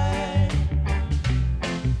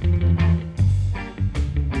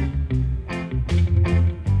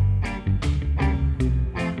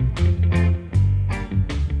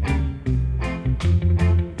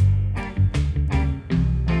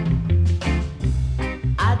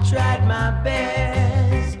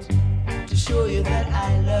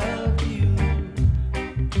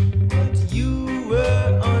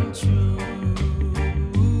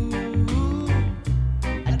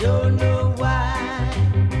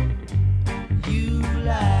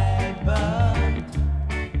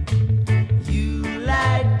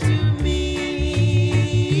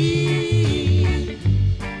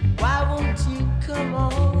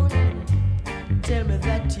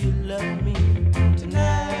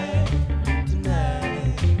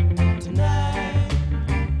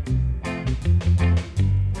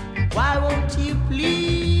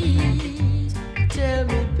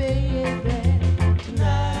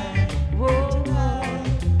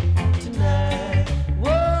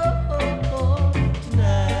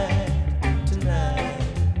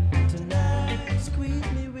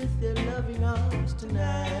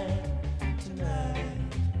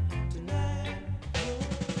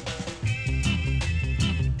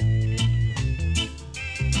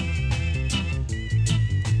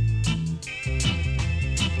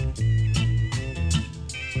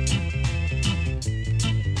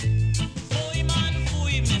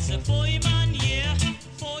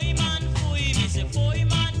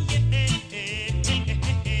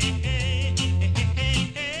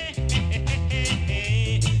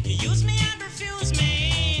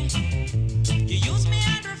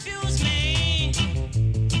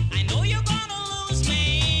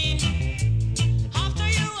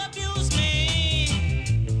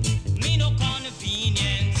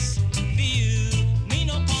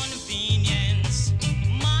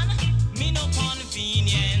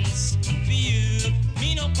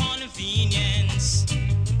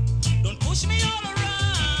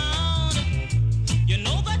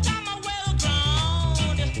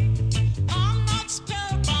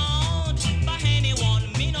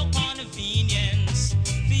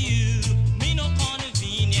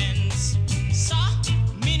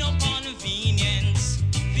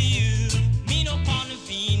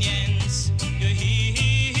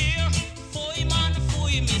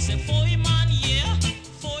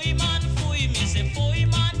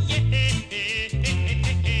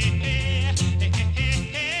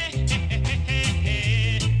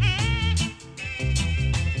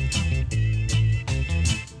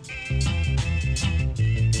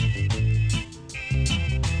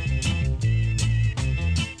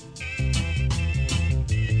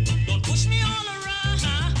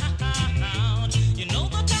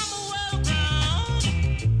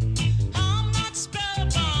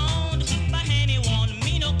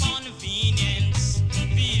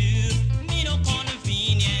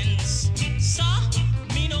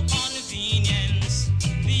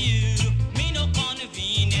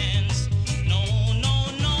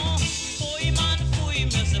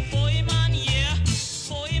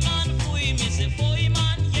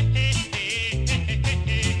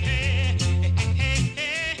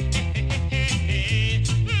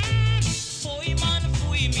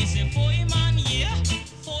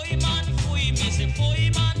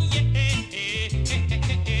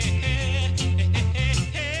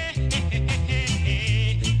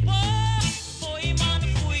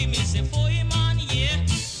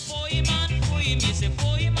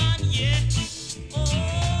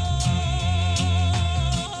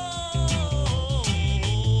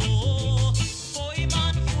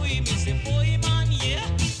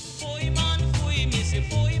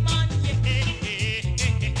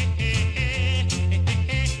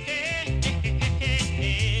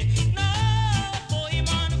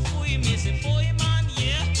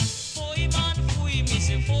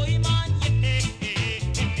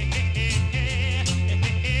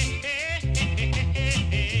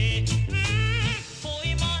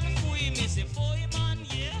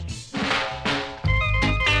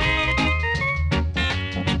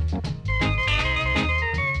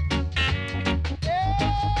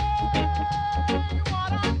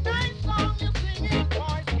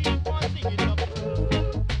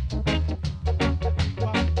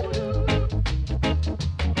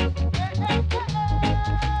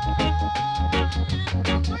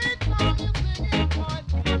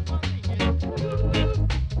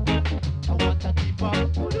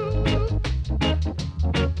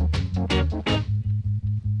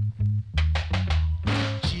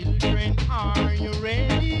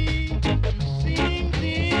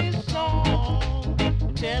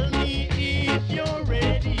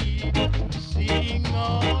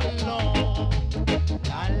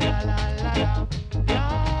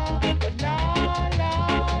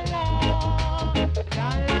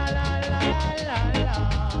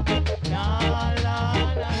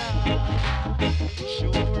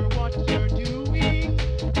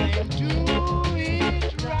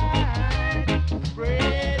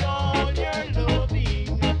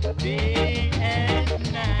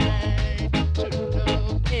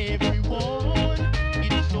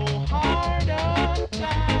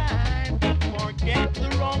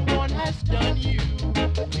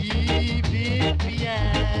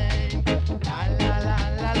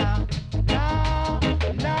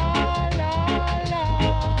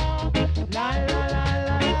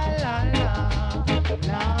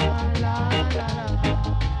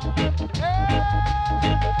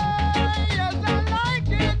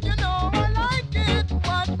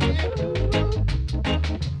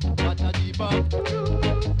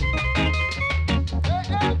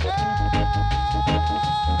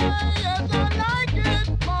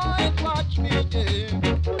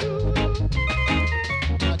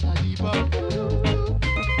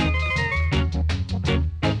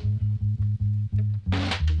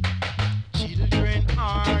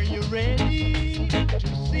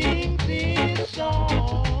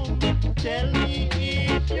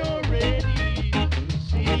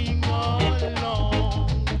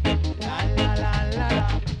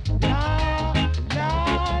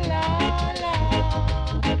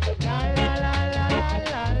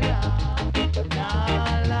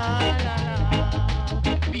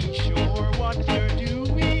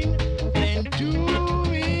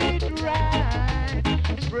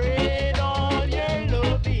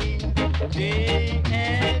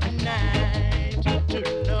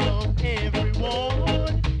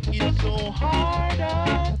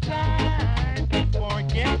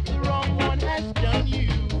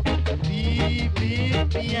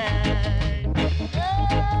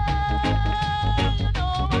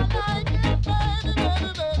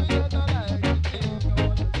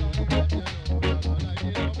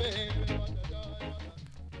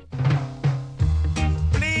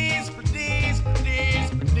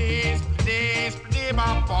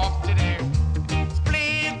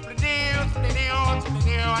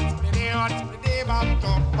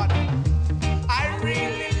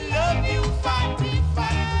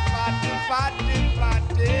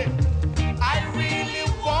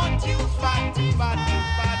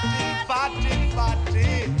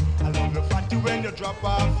 Drop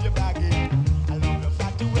off your baggy. I love your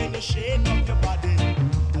fatty when you shake up your body.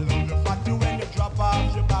 I love your fatty when you drop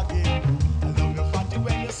off your baggy. I love your fatty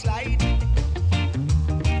when you slide.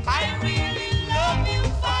 I really love you,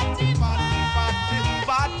 fatty, fatty, fatty,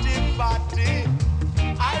 fatty, fatty.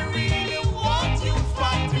 I really want you,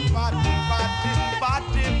 fatty, fatty, fatty,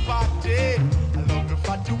 fatty, fatty. I love your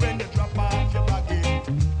fatty when you drop off your baggy.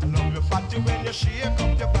 I love your fatty when you shake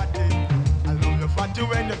up your body. I love your fatty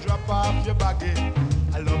when you drop off your baggy.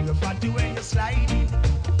 I love your fatty when you slide.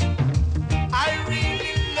 I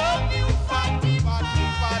really love you, fatty, fatty,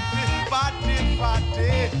 fatty, fatty,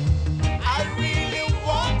 fatty. I really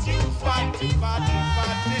want you, fatty, fatty,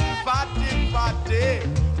 fatty, fatty, fatty.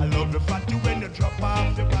 I love your fatty when you drop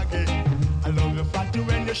off your baggy. I love your fatty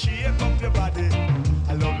when you shake up your body.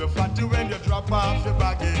 I love your fatty when you drop off your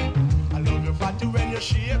baggy. I love your fatty when you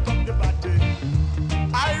shake up your body.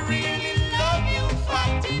 I really love you,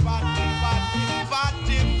 fatty, fatty, fatty,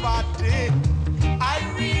 fatty, fatty. I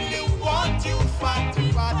really want you,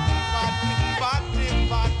 fatty, fatty, fatty, fatty,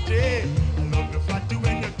 fatty. I love you fatty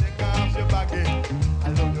when you take off your baggy. I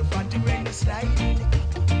love you fatty when you slide.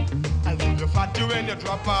 I love you fatty when you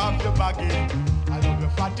drop off your baggy. I love you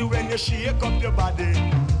fatty when you shake up your body.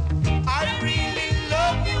 I really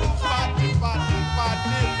love you fatty, fatty,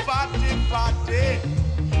 fatty, fatty, fatty.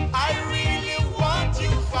 I really want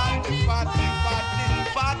you fatty, fatty, fatty,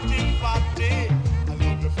 fatty, fatty. I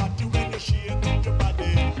love you fatty when you shake up your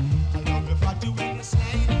body. I love you fatty when you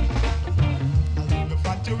slide. I love you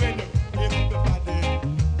fatty when you lift up your body.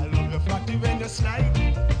 I love you fatty when you slide.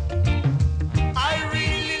 I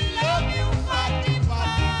really love you fatty,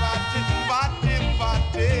 fatty, fatty, fatty,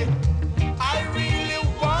 fatty. I really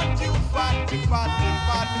want you fatty, fatty,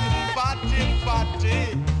 fatty, fatty, fatty.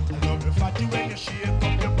 I love you fatty when you shake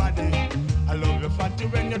up your body. I love you fatty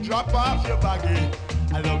when you drop off your baggy.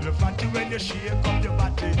 I love you fatty when you shake up your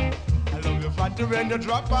body. I love you fatty when you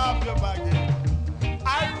drop off your baggy.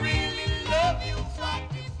 I really love you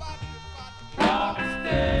fatty, fatty, fatty. Rock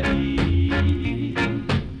steady,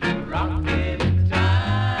 rock it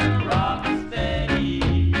time, rock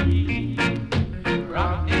steady,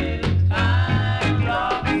 rock it time,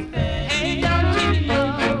 rock steady. Hey, don't you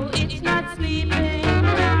know it's not sleeping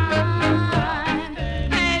time?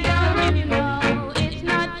 Hey, don't you know it's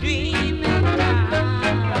not dreaming time?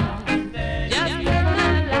 Just live the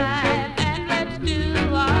life and let's do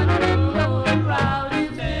what the whole crowd is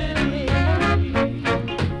doing.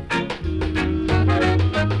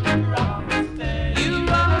 You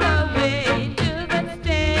roll away to the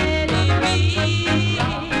steady beat.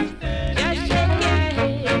 Just shake your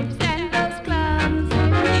hips and those clumsy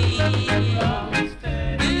feet.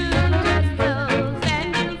 Do just those and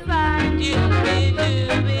you'll find you'll be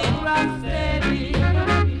doing rock steady.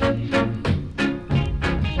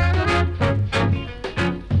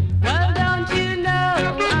 Well, don't you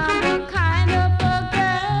know I'm a kind of a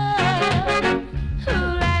girl who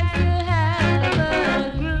likes to have a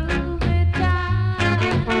groovy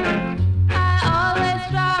time. I always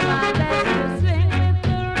try my best to swing with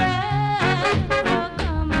the rest. So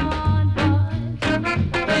come on, boys,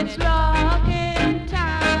 it's rocking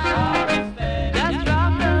time. Just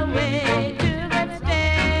rock away to that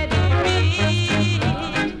steady beat.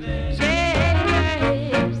 Shake your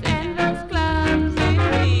hips and those clumsy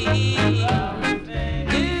feet.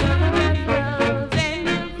 Do just those and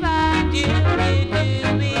you'll find you'll be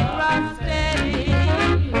doing rock steady.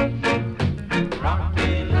 Rock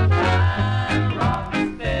it time, rock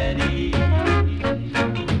steady.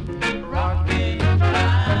 Rock it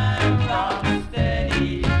time, rock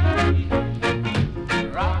steady.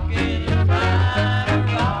 Rock it time,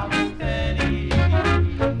 rock steady.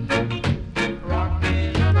 Rock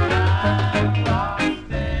it time, rock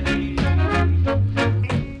steady.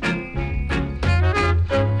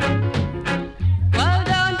 Well,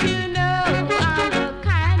 don't you know I'm a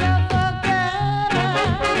kind of a girl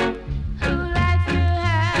who likes to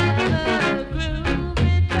have a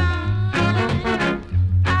groovy time.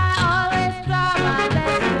 I always try my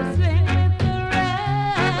best to swing with the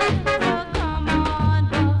rest. So come on,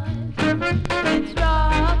 boys, it's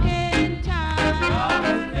rocking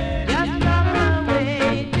time. Just rock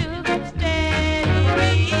away to that steady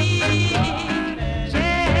beat.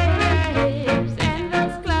 Shake your hips and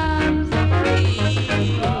those clumsy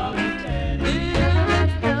feet. Do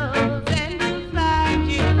just those and you'll find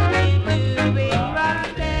you'll be doing rock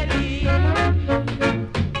steady.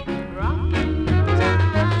 Rocking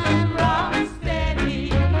time, rock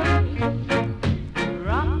steady.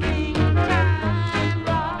 Rocking time,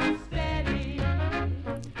 rock steady.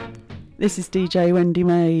 This is DJ Wendy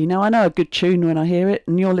May. Now, I know a good tune when I hear it,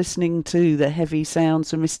 and you're listening to the heavy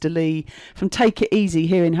sounds from Mr. Lee from Take It Easy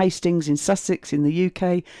here in Hastings in Sussex in the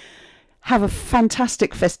UK. Have a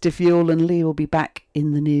fantastic festive Yule, and Lee will be back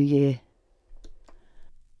in the new year.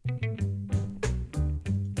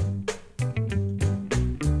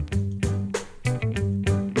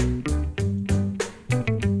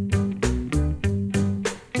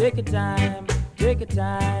 Take your time, take your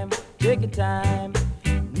time, take your time.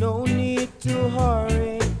 No need to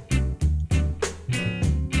hurry.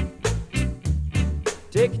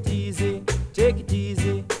 Take it easy, take it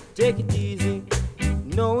easy, take it easy.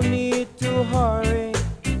 No need to hurry.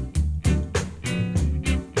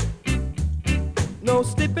 No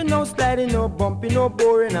slipping, no sliding, no bumping, no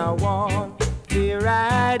boring. I want to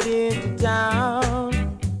ride into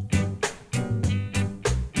town.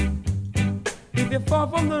 If you fall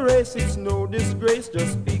from the race, it's no disgrace.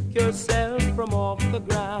 Just pick yourself from off the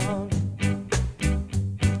ground.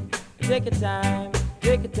 Take your time,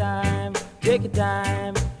 take your time, take your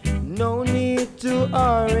time. No need to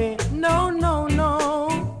hurry. No, no,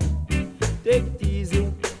 no. Take your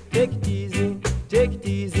easy, take it easy, take it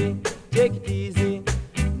easy, take it easy.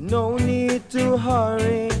 No need to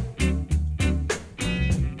hurry,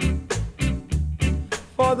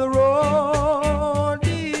 for the road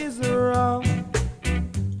is rough.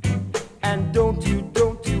 And don't you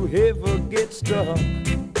ever get stuck.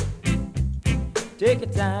 Take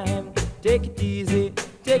your time, take it easy,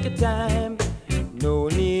 take your time. No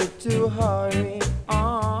need to hurry.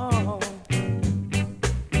 Oh.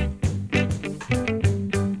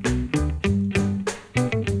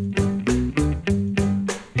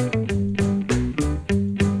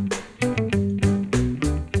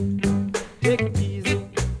 Take it easy,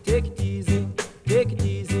 take it easy, take it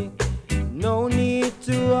easy. No need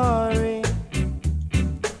to hurry.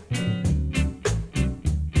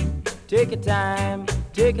 Take your time,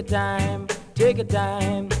 take your time, take your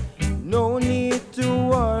time. No need to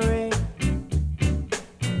worry.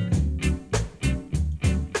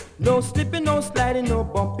 No slipping, no sliding, no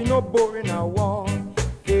bumping, no boring. I want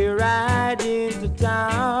to ride into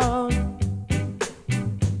town.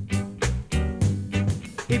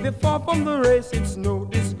 If you fall from the race, it's no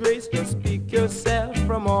disgrace. Just pick yourself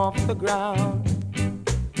from off the ground.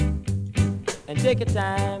 And take your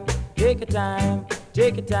time, take your time,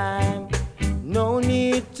 take your time. No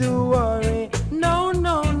need to worry. No,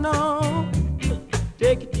 no, no.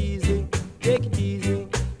 Take it easy, take it easy,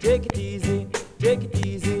 take it easy, take it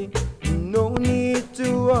easy. No need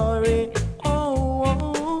to worry. Oh,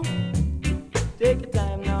 oh. Take your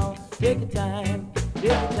time now, take your time, take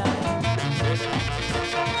your time.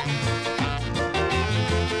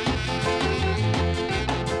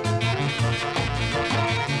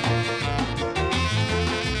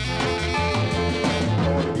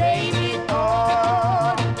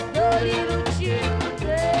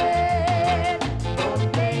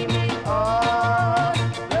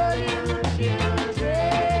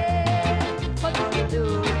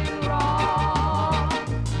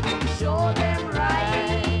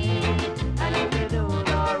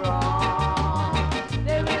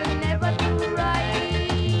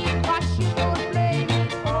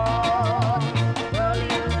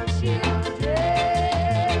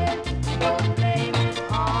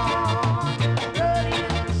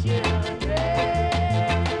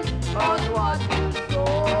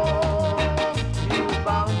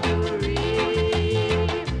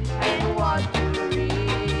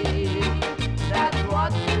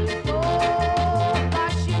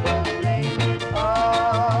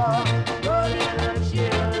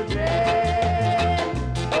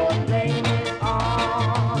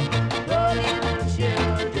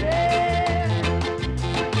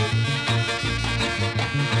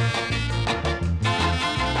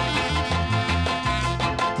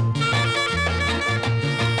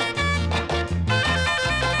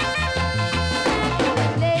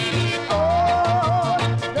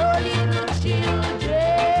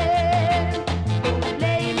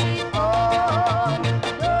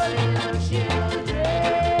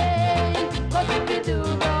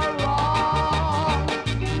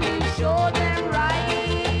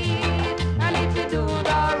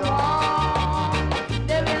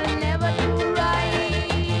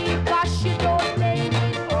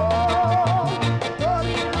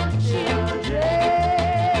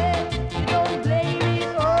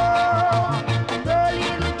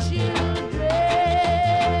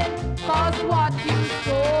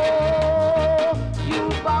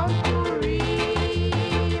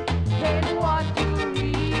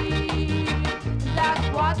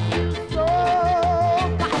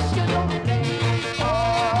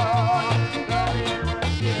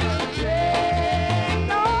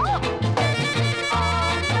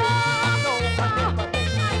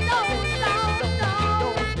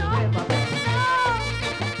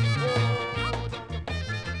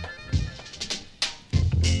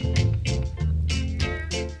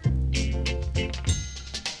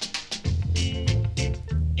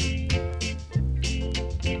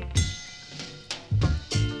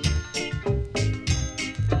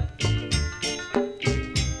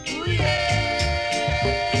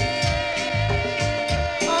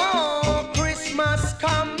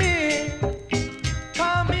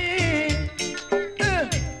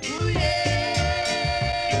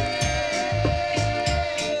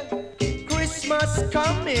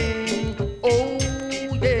 Coming, oh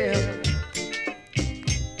yeah.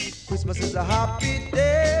 Christmas is a happy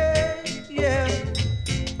day, yeah.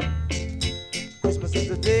 Christmas is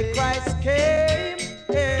the day Christ came,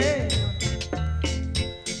 yeah.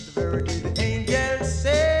 The very day the angels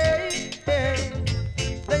say, yeah.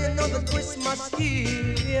 Then you know the Christmas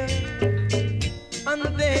here, and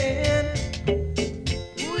then,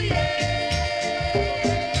 oh yeah,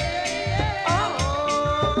 oh.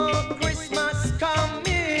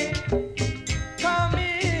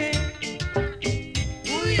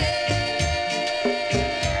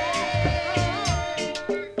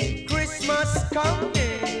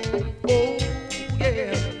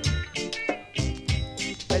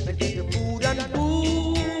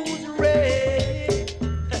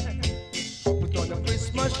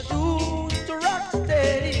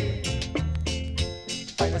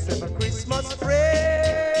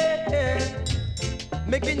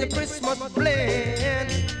 the Christmas blend.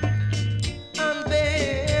 And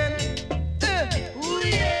then, ooh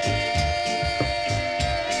yeah,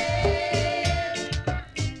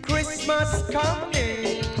 Christmas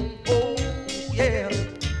coming, oh yeah.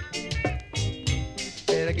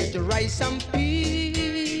 Better get the rice and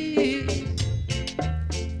peas,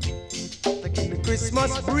 to give me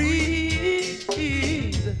Christmas breeze.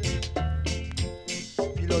 Feel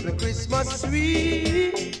all the Christmas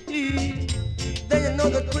sweet, then you know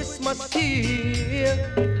the Christmas here.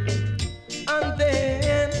 And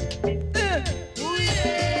then, ooh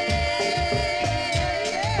yes,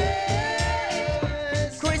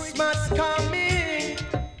 Christmas coming,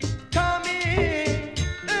 coming,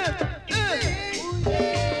 ooh yes,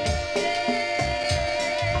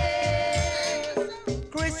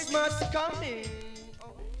 Christmas coming.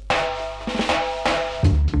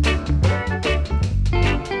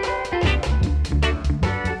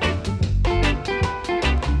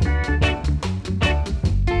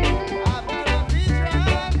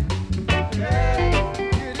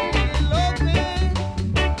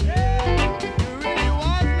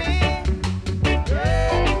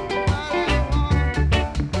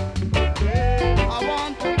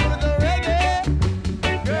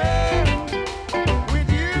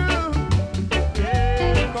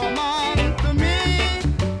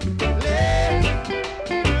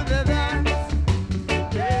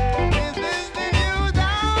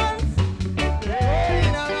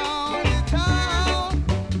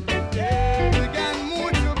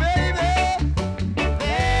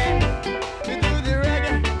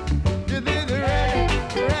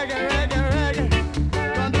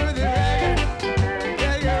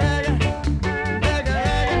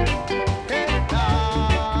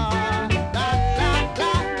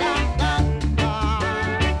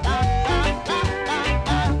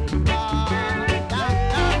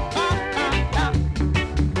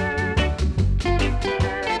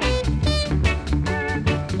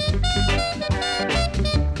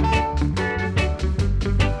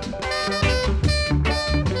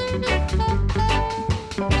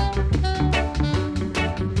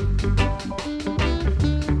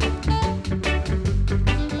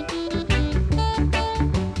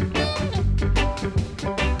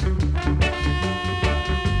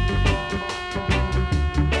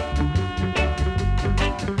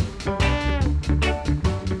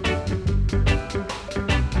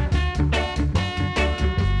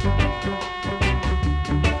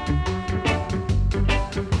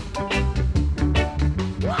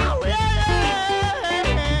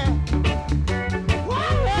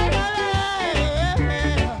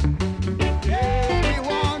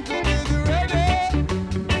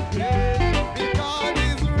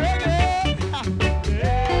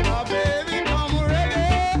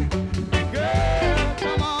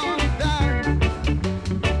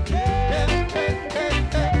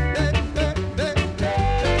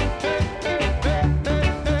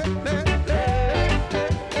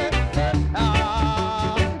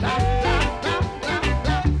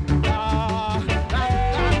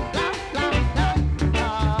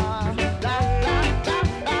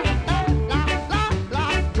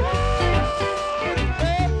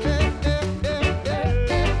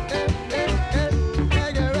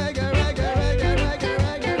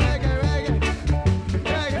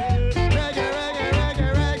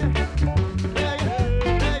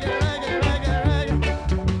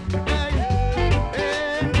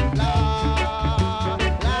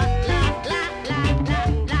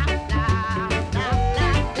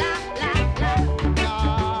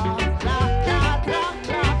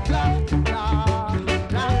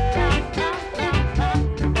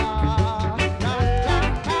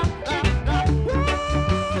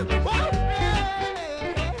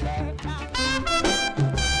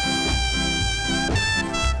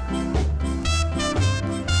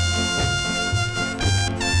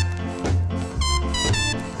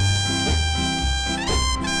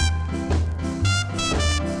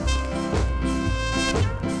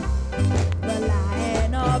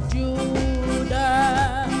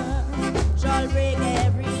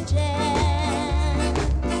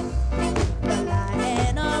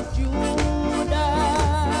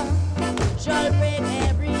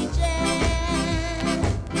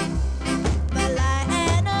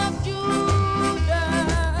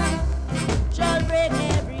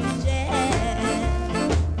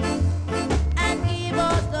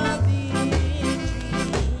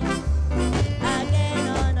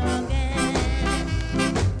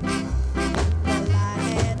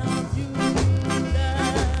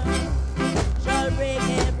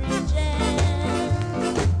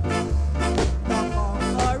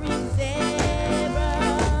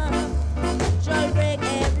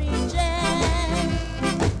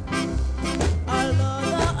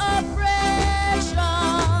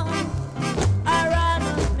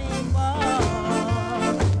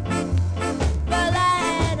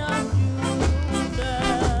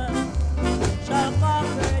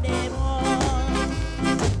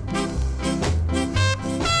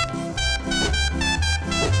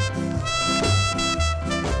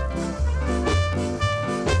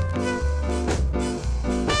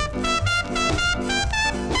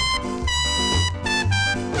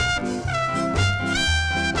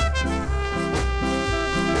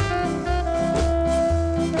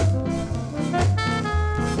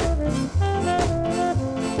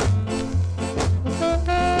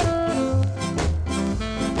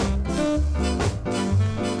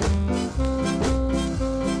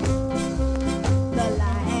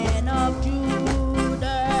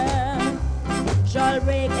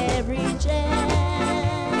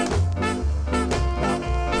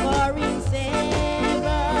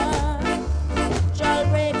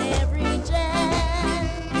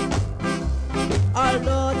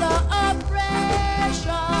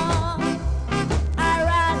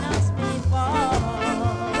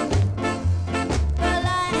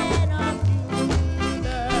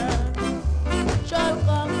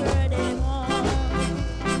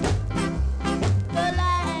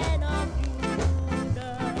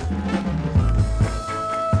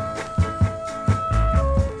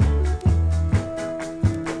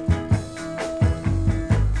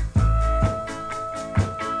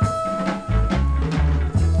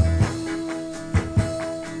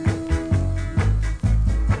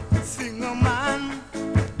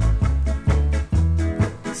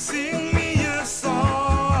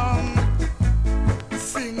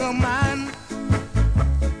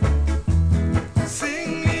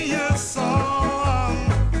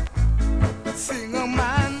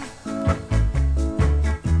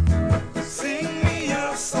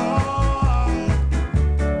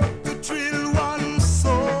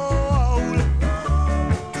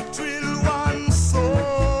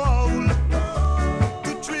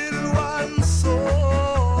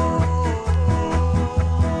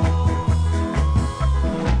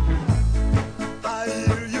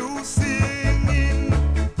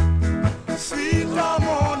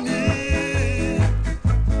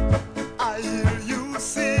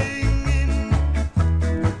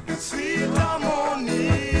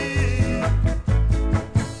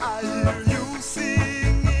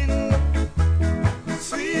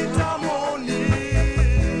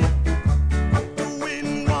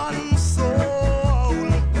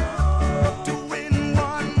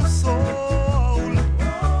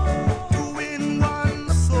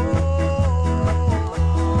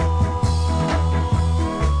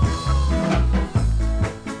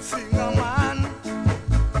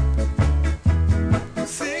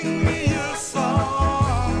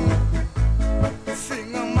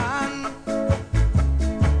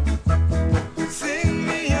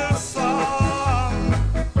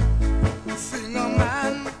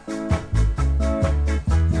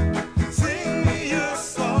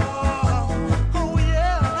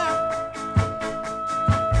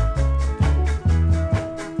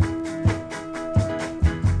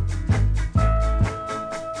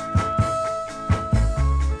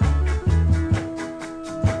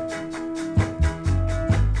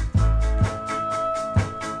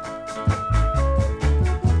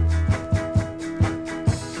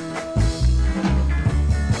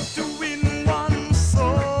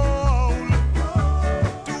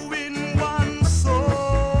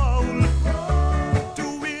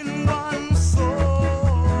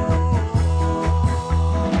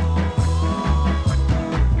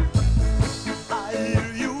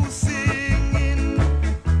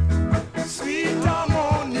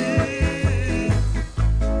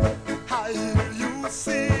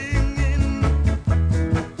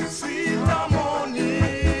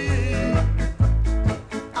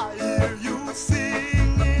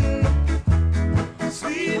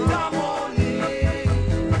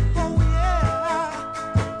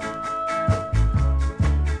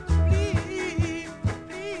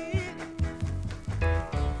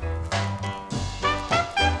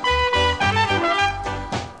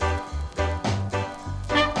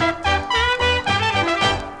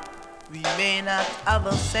 not have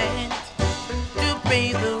a cent to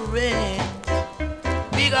pay the rent.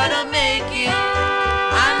 We gotta make it,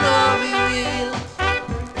 I know we will.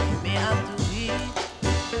 We may have to eat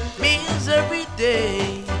meals every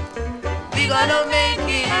day. We gotta make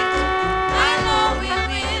it, I know we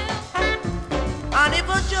will. And if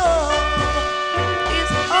a job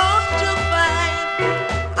is hard to find,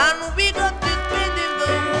 and we got to spend in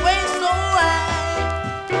the way so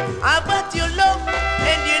high, I got your love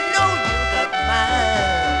and you know you got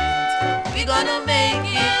mine. We gonna make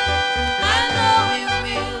it, I know we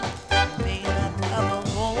will. May not have a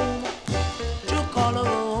home to call a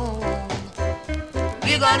home.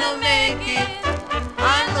 We gonna make it,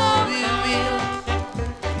 I know we will.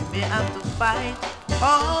 We may have to fight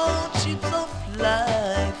hardships of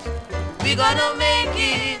life. We gonna make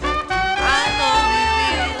it, I know we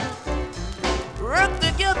will. Work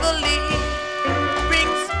together,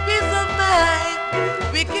 brings peace of mind.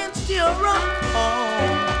 We can still run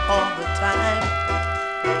home all the time.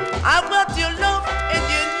 I've got your love and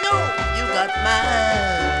you know you got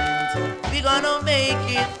mine. We gonna make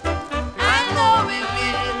it, I know we will.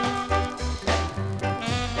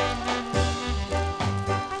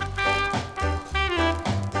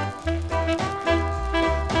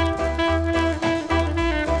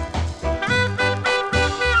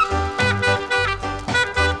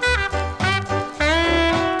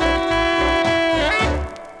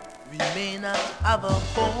 Have a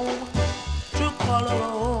home to call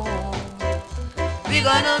our home. We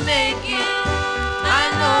gonna make it, I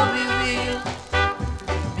know we will.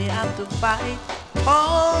 We have to fight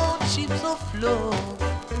hardships of love.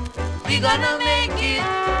 We gonna make it,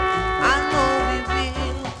 I know we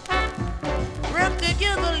will. Work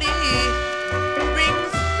together,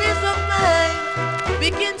 brings peace of mind. We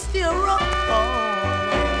can still rock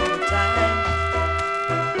all the time.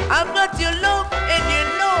 I've got your love and you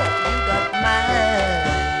know you got mine.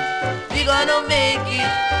 We gonna make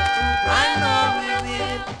it, I know we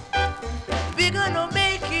will. We gonna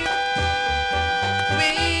make it, we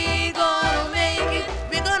gonna make it,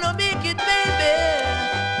 we gonna make it, baby.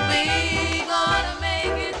 We gonna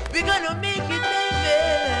make it, we gonna make it, baby.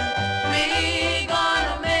 We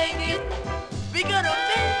gonna make it, we gonna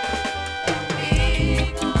make it, we gonna make it,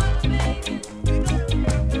 we gonna make it.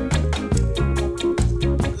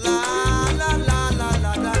 La la la la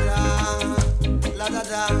la la la la la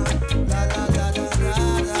la la la la la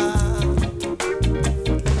la.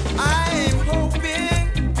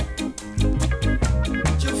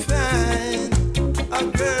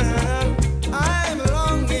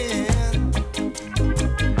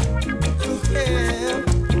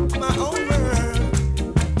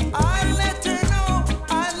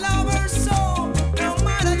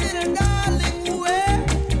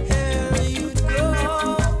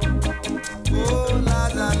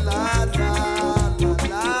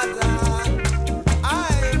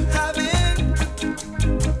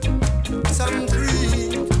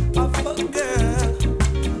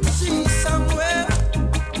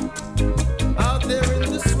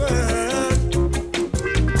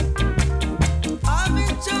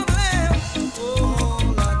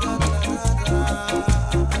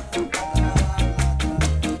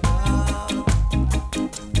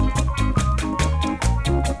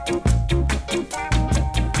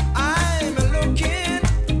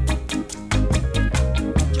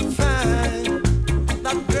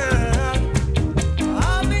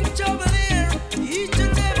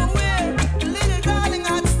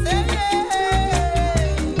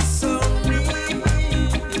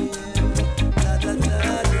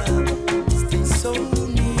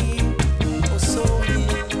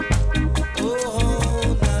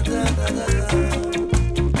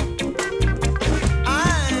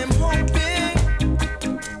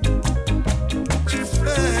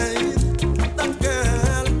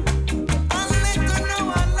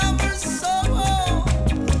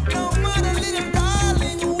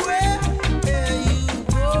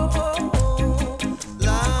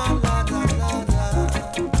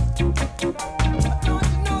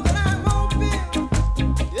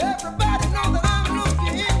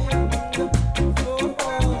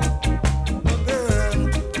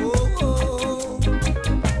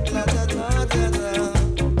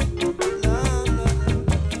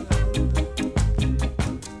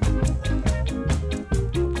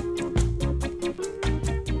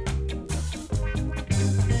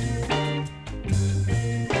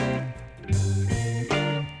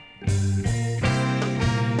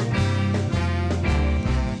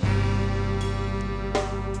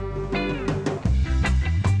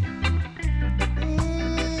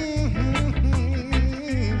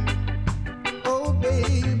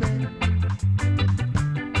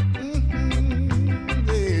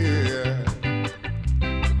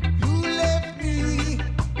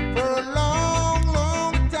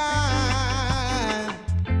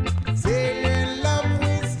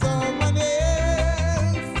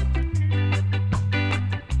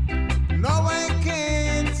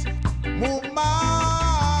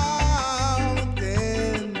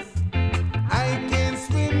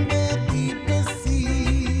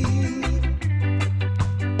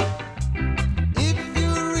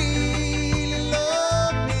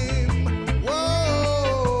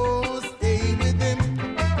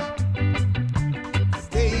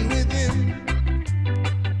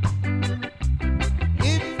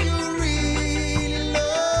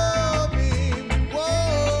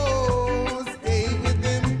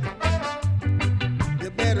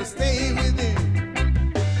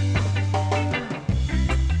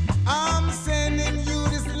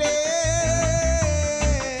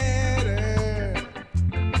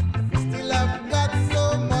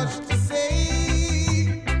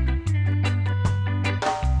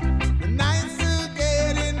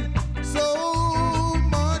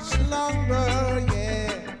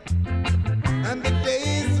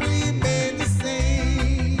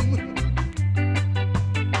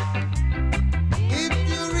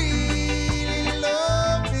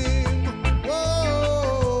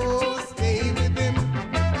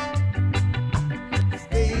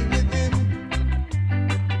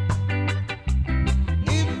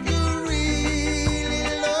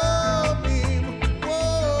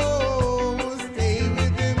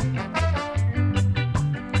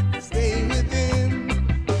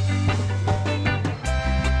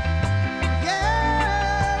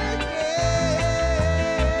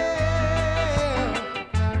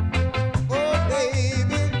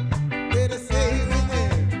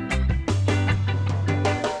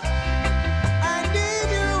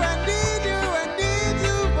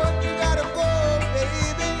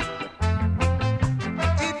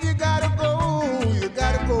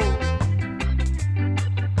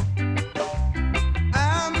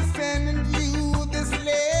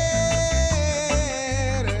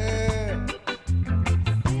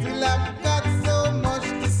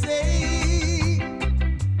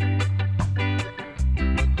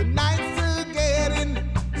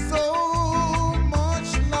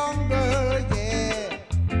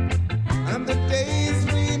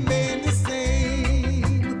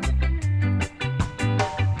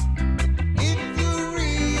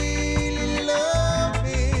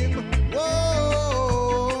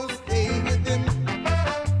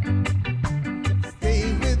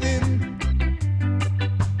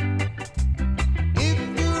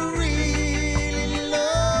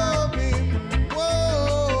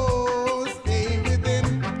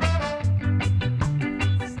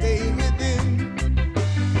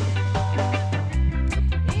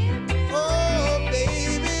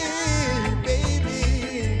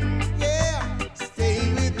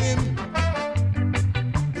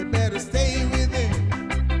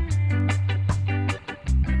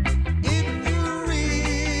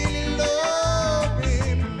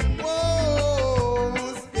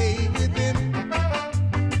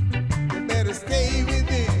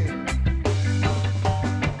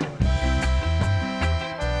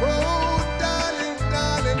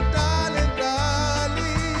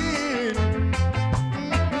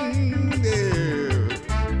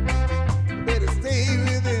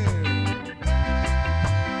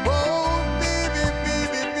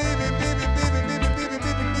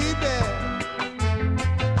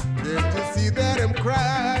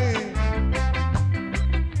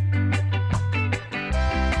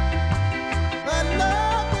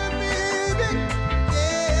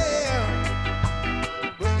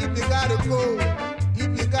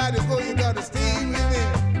 gotta go, you gotta stay with me.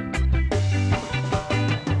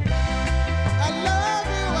 I love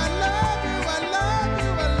you, I love you, I love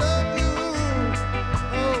you, I love you.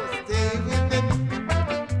 Oh, stay with me.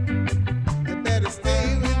 You better stay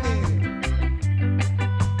with me.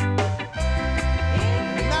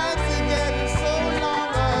 Nights are getting so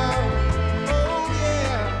long. Oh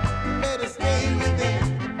yeah, you better stay with me.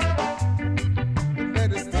 You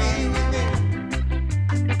better stay with me.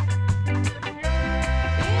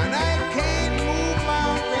 And I can't move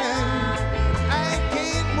mountains. I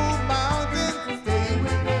can't move mountains to stay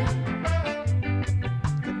with me.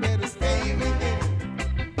 You better stay with me.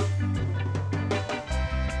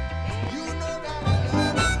 You know that I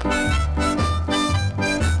love you.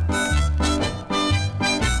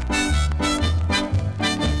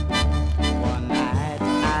 One night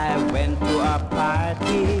I went to a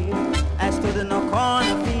party. I stood in a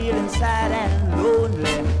corner feeling sad and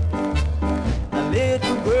lonely. A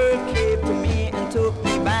little girl came to me and took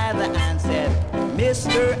me by the hand, said,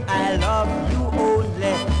 Mister, I love